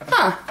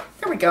 there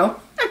we go.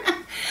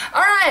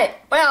 All right.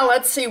 Well,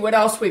 let's see what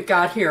else we've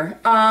got here.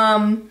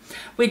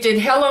 We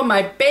did Hello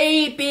My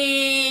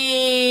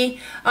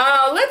Baby.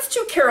 Let's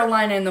do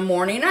Carolina in the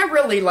Morning. I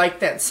really like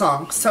that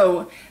song.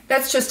 So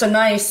that's just a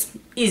nice,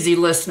 easy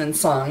listening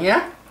song,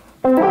 yeah?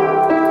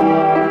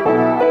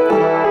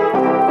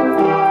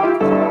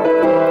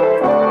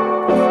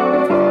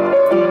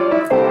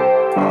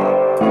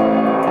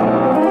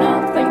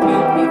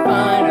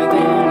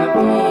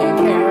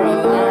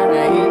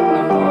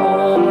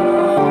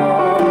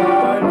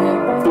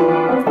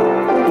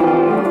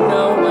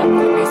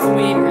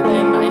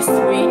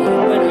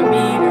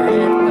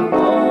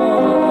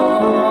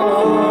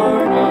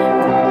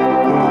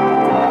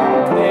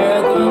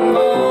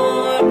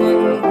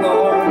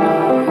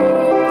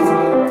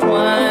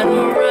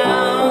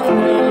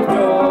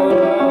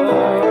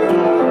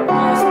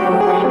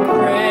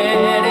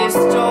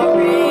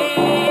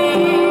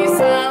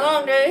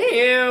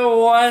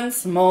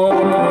 Once more,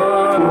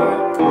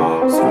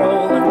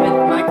 strolling with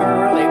my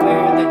girlie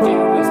where the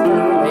dew is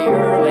pearly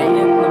early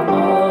in the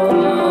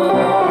morning.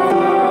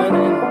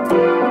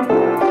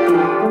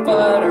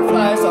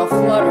 Butterflies all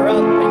flutter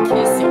up and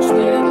kiss each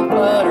little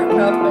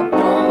buttercup at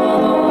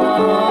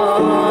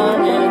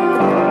dawn. And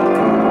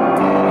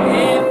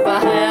if I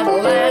had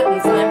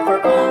Aladdin's lamp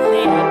for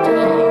only a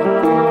day,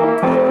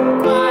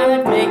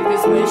 I'd make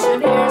this wish,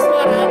 and here's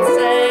what I'd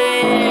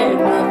say: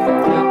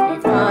 nothing could be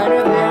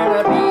finer than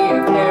to be a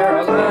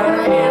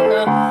Carolina in the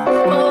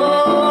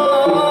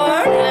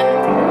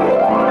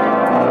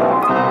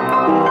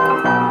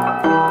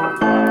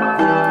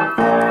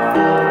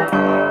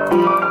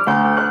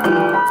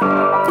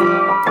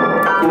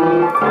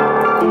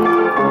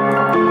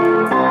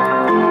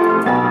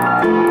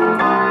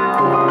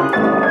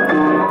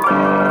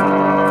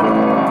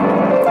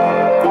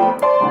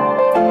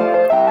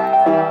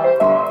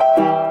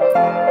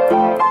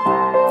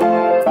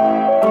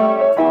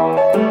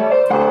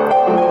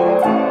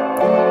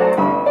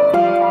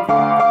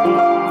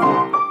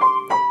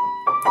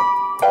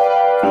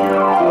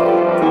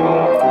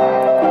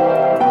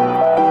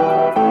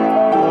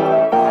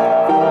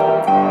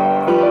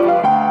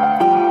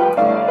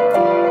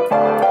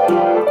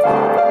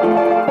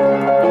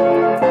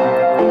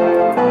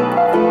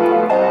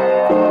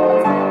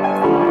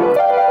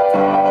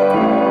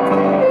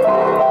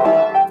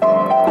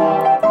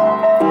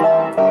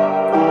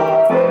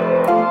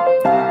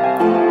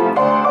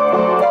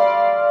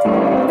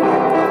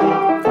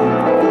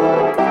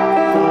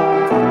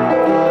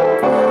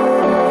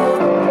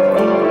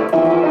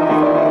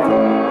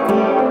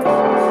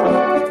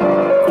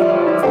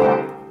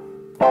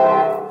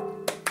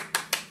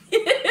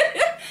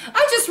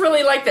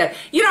really like that.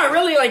 You know, I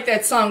really like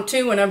that song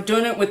too when I'm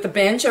doing it with the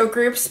banjo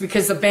groups,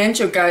 because the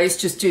banjo guys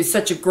just do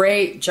such a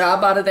great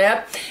job out of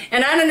that.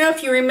 And I don't know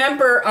if you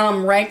remember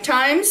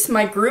Ragtimes,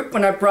 my group,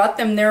 when I brought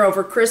them there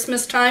over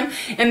Christmas time,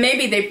 and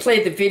maybe they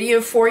played the video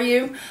for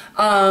you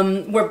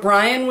where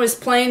Brian was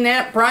playing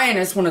that. Brian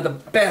is one of the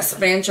best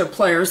banjo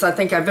players I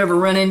think I've ever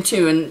run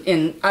into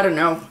in I don't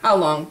know how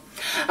long.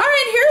 All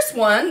right, here's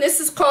one. This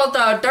is called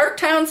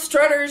Darktown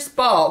Strutter's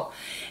Ball.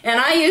 And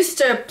I used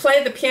to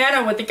play the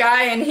piano with the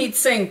guy, and he'd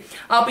sing,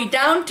 "I'll be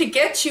down to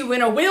get you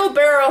in a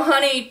wheelbarrow,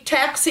 honey.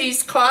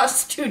 Taxis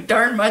cost too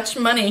darn much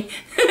money."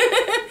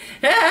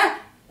 Yeah.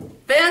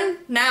 Then,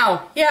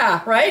 now.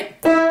 Yeah, right?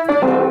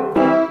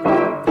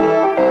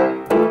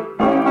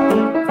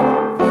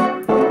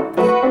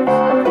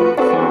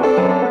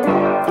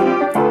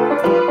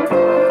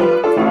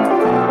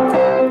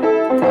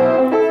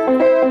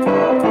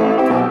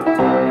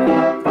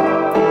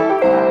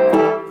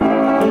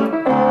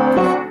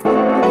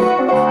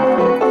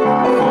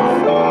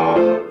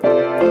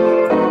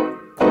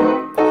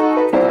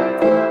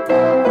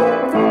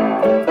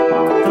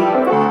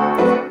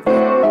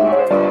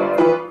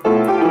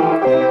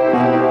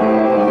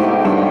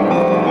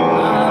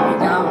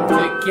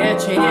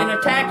 Get you in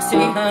a taxi,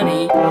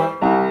 honey.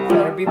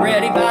 Better be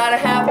ready by the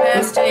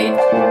 8:30.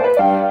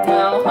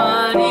 Now,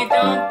 honey,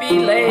 don't be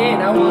late.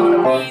 I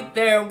wanna be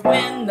there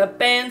when the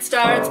band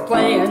starts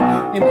playing.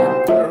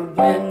 Remember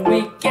when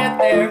we get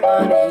there,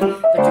 honey,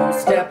 the 2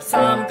 steps,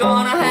 I'm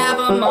gonna have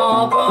 'em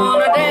all.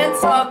 Gonna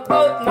dance off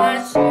both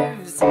my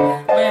shoes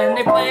when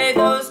they play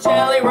those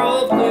Jelly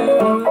Roll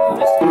Blues.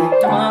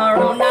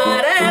 Tomorrow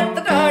night at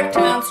the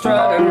Darktown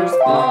Strutters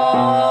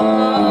Ball.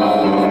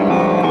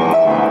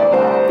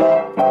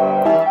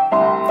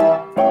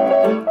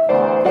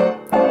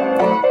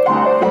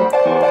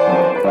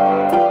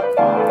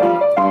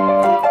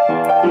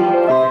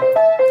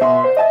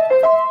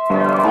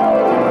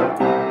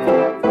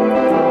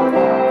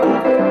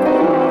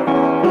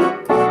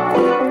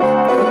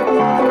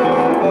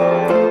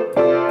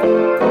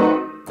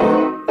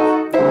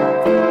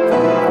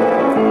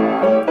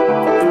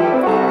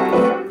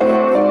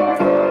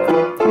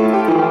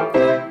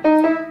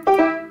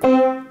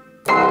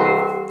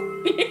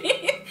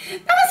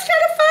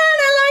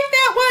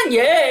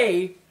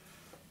 Yay!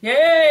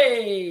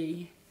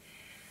 Yay!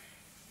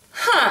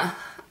 Huh.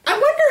 I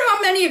wonder how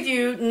many of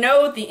you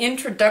know the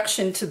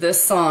introduction to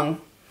this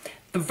song.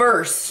 The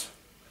verse.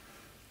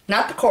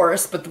 Not the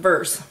chorus, but the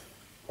verse.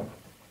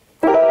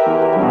 The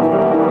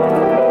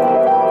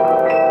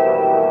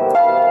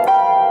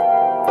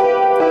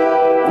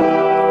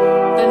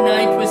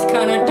night was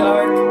kind of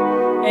dark,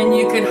 and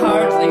you could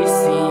hardly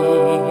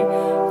see,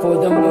 for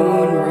the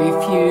moon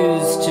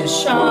refused to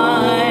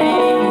shine.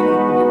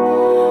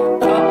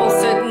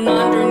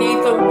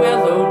 Underneath a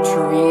willow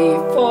tree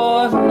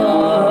for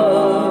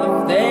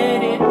love they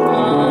did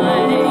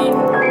pine.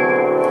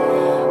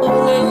 A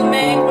little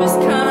maid was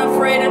kind of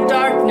afraid of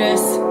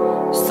darkness,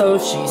 so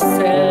she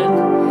said,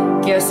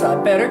 "Guess I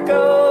better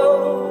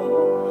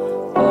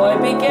go." Boy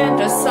began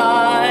to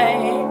sigh,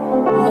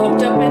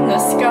 looked up in the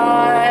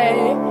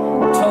sky,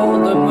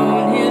 told the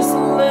moon his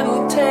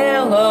little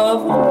tale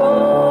of woe.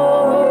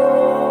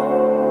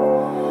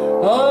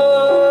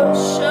 Oh,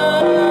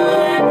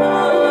 shine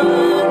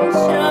on,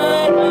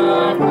 shine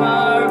on,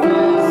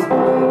 harvest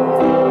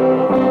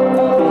moon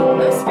in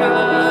the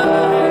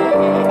sky.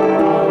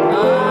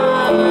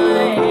 I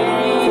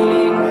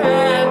ain't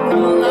had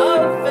no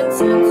lovin'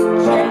 since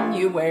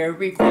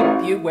January,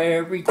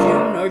 February,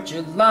 June, or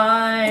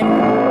July.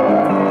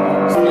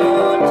 There's no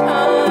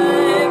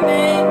time,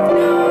 ain't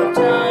no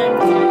time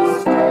to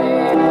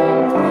stay.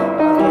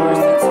 Of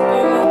course it's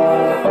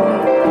moon,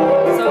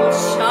 so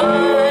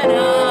shine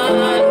on,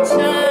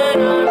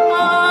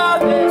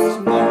 harvest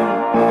moon,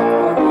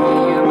 for me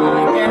and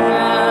my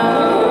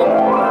gal.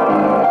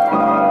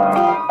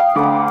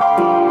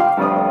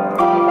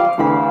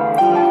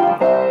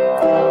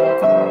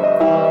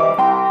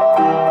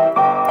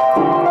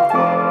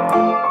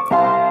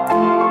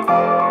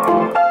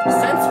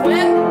 Since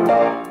when?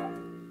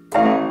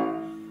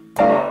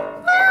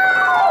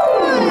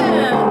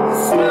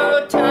 No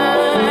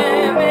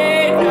time,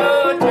 ain't no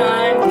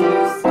time to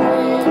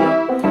stay.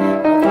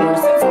 Of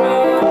course it's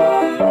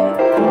moon,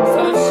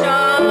 so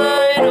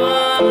shine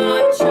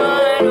on,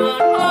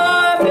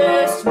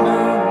 harvest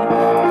moon,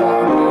 for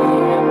me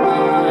and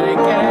my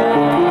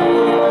gal.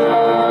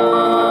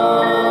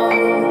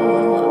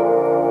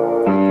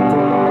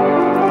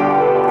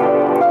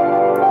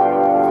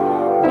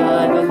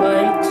 By the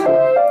light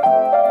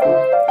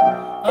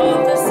of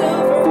the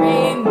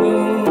silvery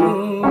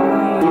moon,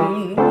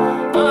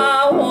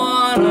 I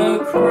wanna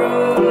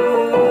croon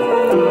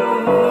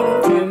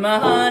to my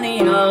honey.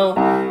 I'll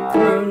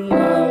croon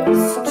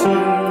love's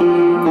tune.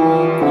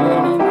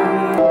 Honey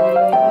moon,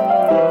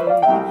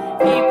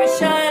 keep it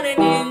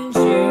shining in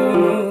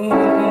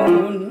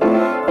June.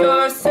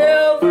 Your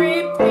silvery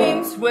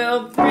beams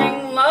will bring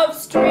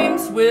love's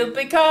dreams. We'll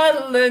be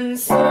cuddling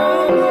soon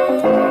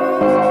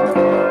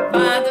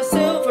by the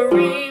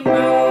silvery moon.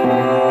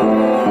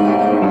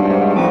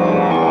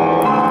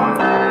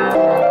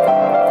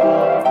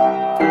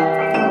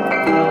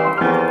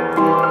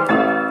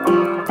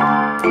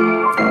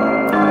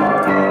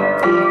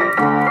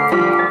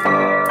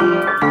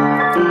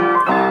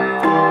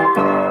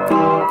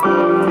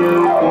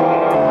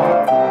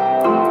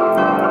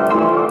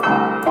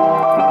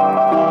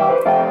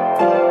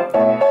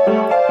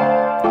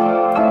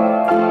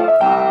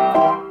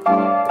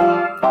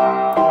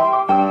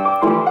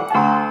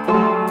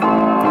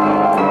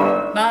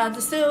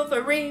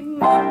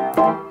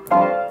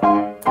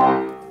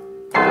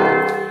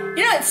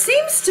 it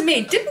seems to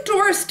me, didn't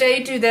Doris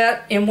Day do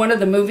that in one of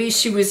the movies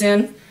she was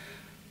in?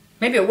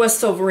 Maybe it was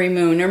Silvery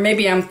Moon, or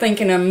maybe I'm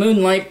thinking of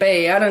Moonlight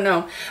Bay. I don't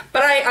know.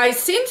 But I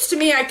seems to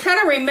me, I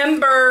kind of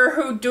remember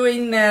her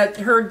doing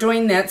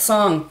that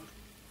song.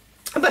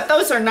 But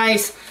those are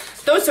nice.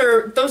 Those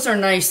are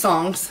nice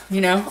songs, you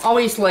know.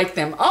 Always like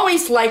them.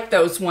 Always like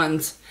those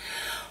ones.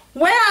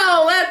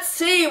 Well, let's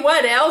see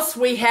what else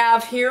we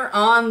have here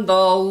on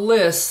the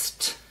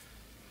list.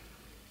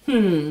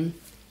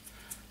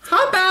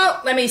 How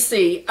about, let me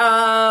see.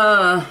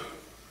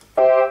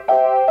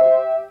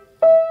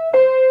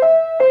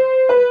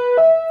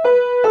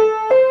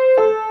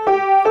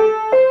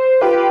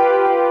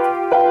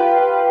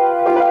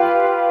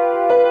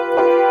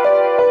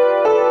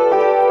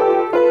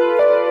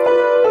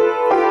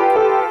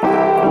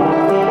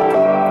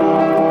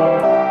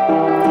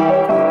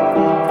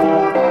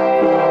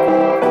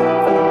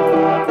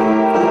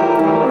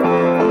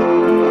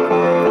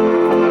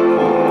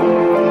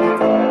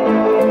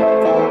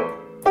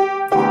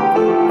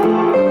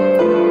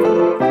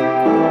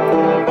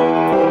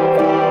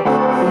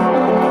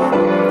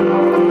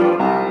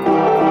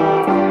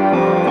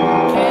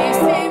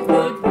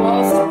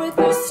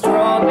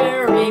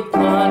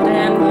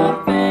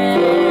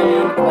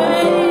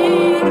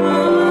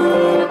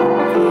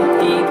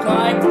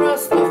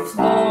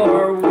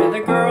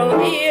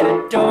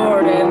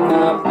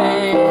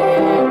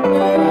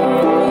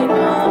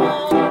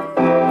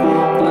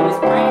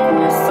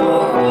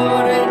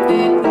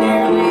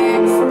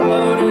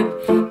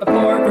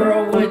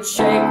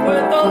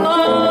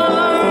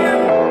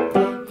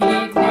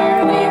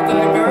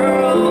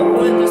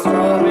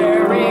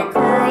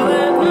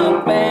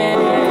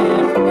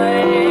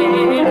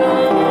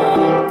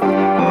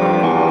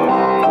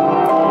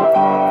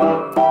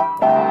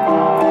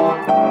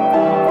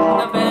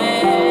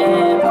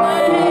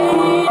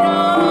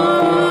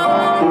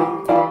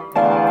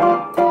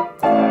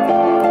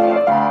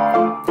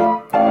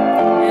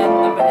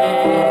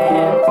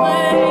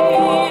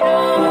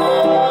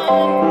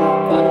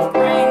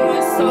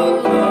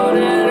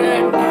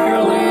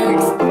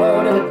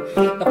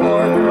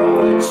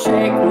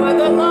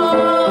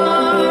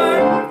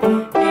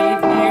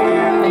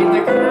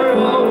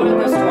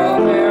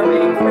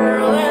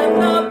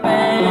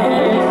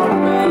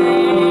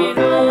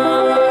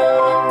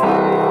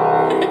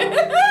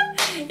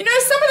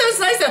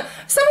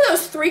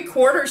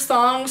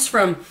 Songs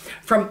from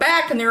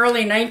back in the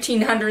early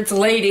 1900s,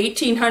 late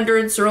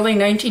 1800s, early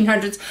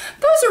 1900s.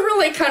 Those are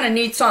really kind of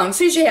neat songs.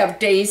 These you have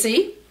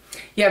Daisy,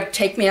 you have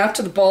Take Me Out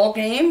to the Ball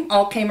Game,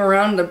 all came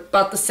around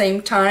about the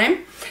same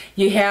time.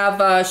 You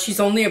have She's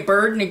Only a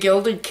Bird in a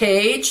Gilded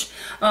Cage.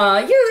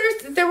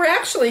 There were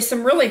actually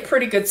some really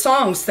pretty good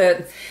songs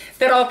that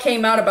all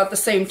came out about the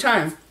same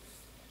time.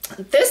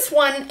 This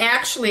one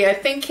actually I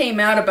think came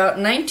out about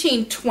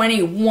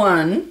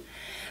 1921.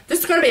 This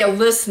is going to be a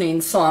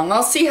listening song.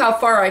 I'll see how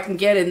far I can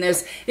get in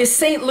this. It's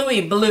St. Louis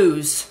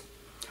Blues.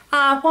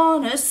 I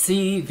want to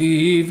see the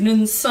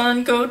evening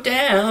sun go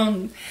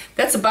down.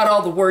 That's about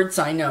all the words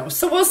I know.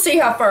 So we'll see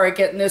how far I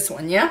get in this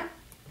one, yeah?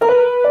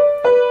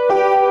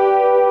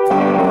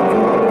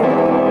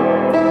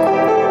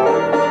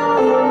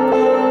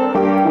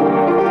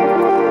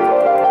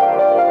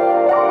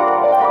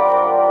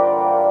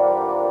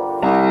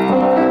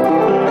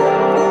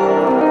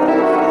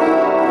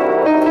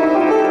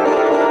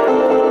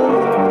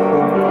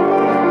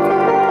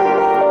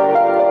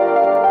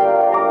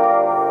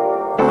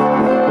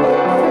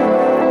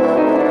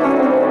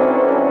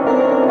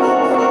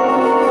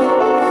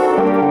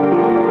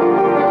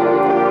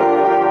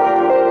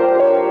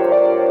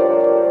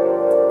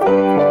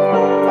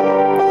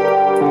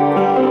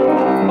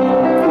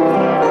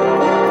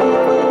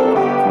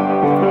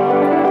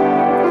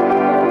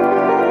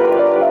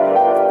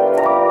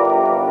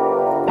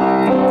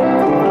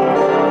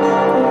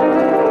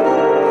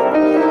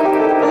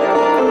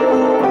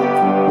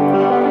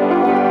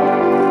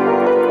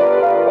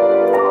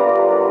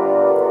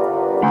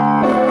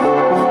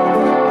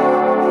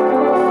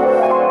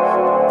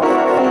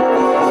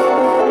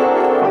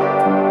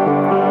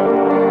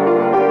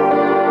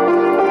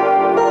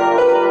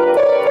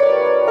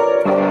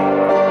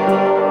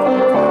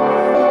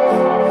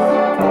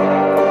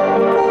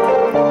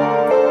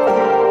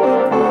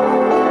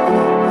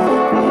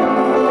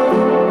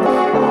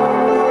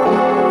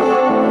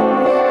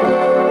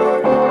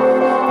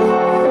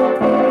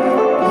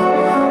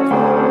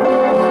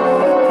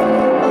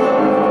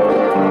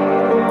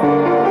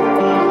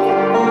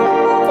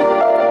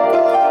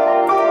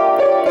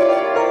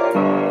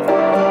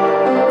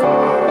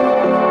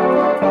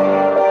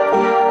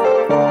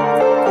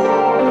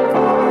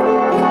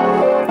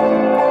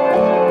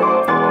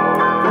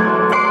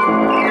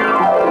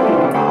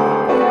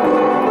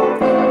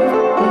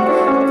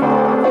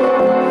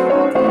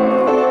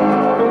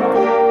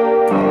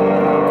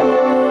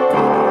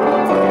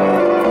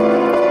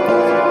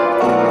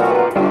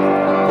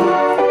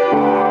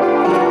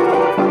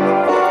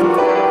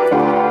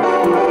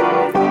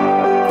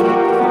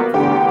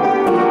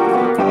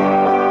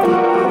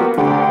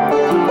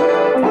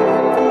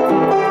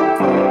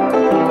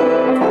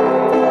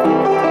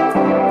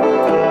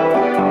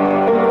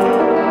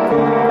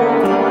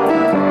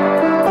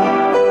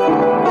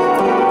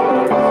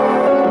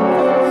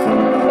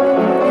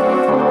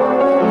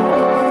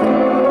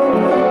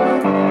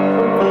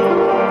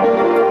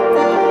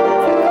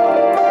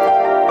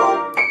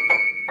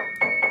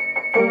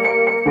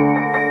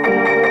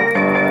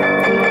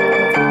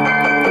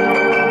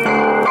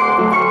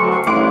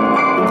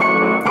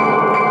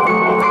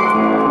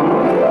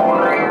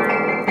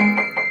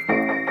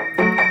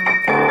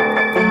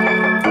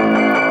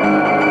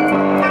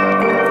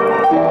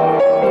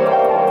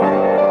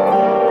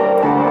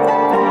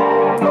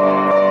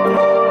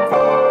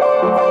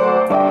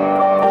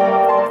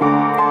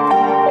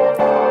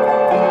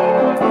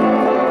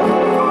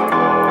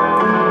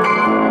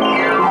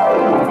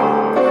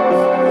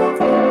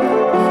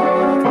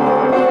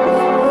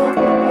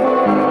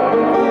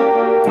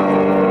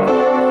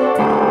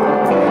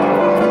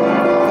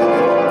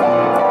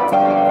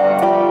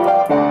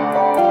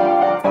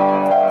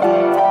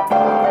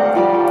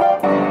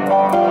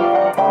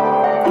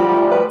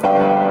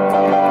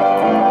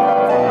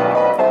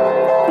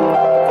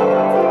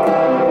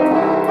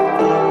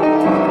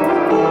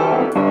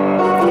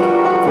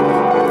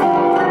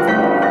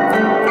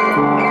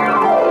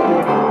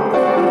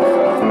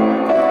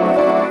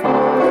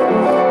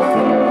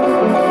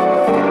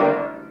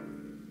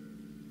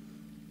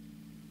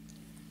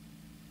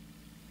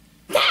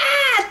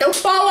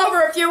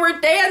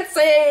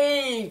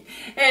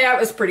 Hey, that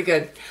was pretty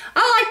good.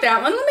 I like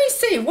that one. Let me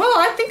see. Well,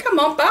 I think I'm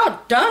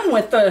about done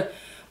with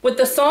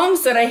the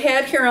songs that I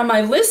had here on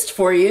my list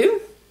for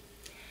you.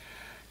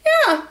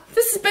 Yeah,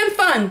 this has been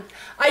fun.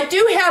 I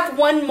do have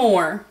one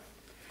more.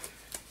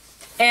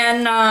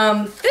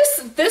 And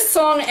this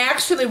song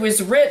actually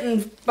was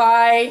written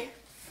by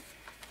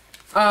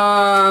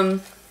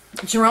Jerome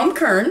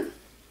Kern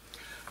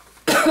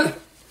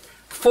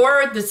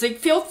for the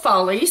Ziegfeld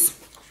Follies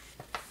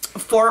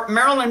for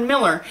Marilyn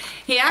Miller.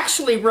 He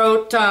actually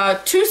wrote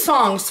 2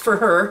 songs for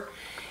her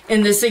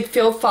in the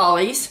Ziegfeld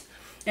Follies,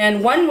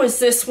 and one was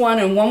this one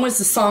and one was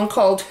a song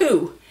called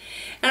Who.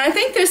 And I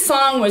think this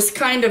song was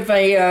kind of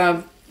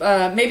a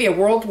maybe a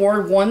World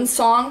War I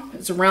song. It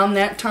was around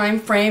that time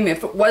frame.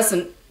 If it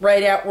wasn't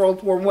right at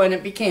World War I,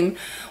 it became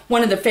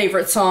one of the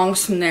favorite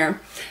songs from there.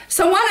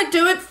 So I want to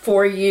do it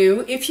for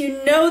you. If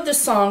you know the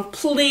song,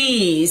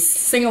 please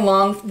sing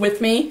along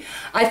with me.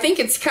 I think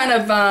it's kind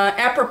of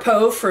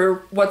apropos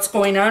for what's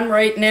going on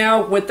right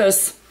now with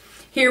us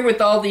here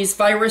with all these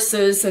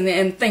viruses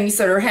and things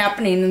that are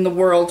happening in the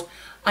world.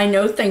 I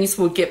know things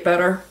will get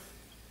better.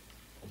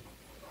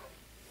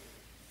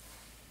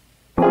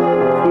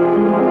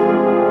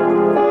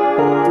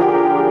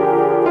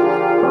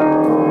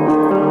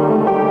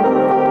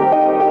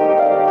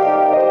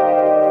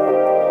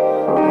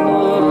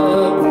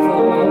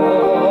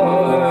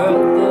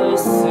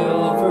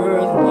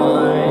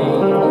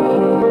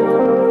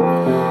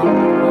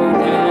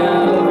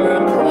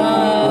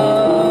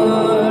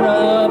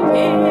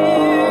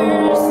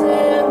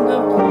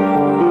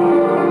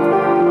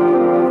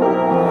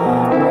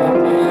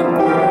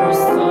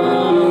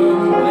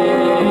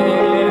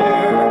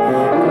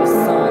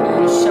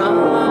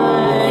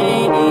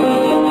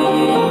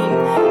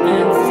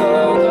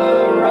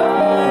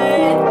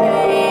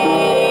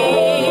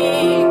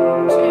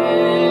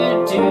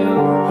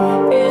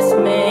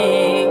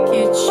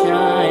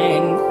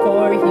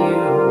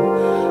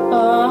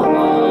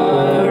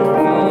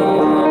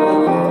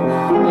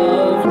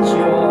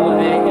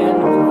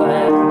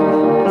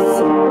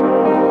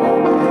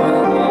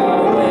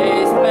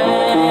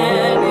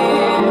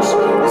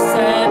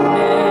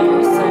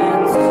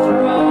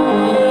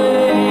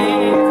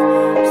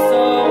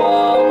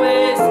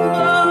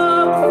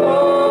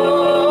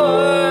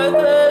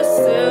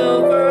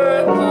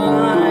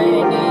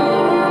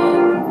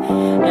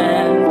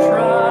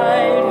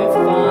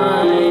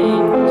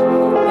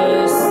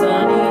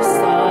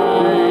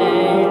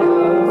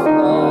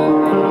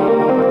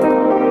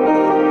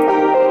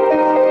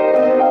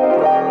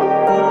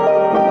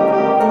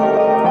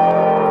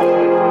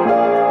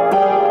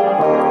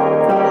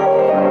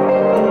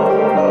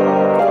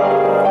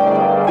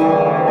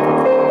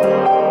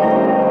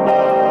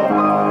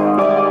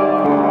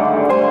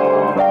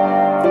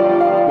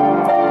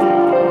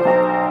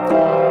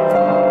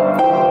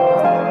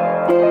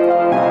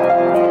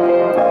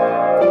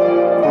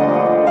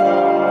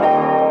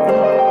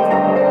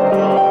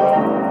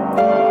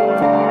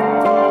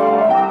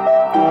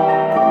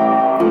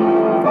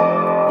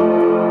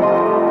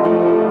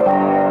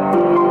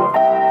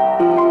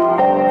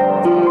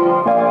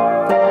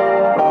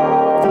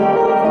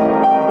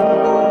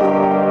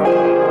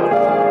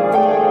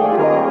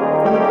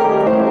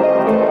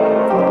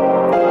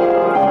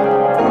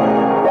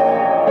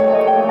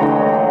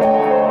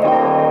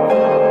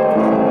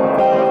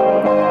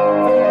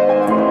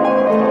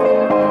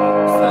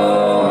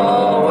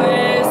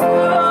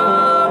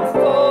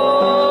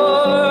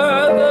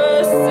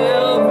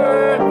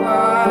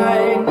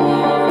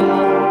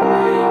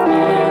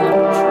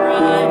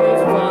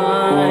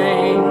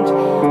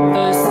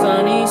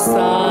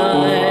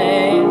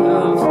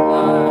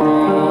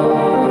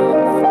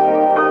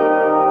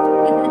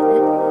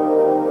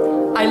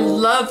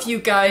 You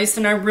guys,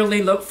 and I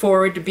really look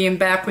forward to being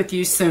back with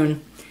you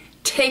soon.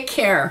 Take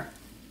care.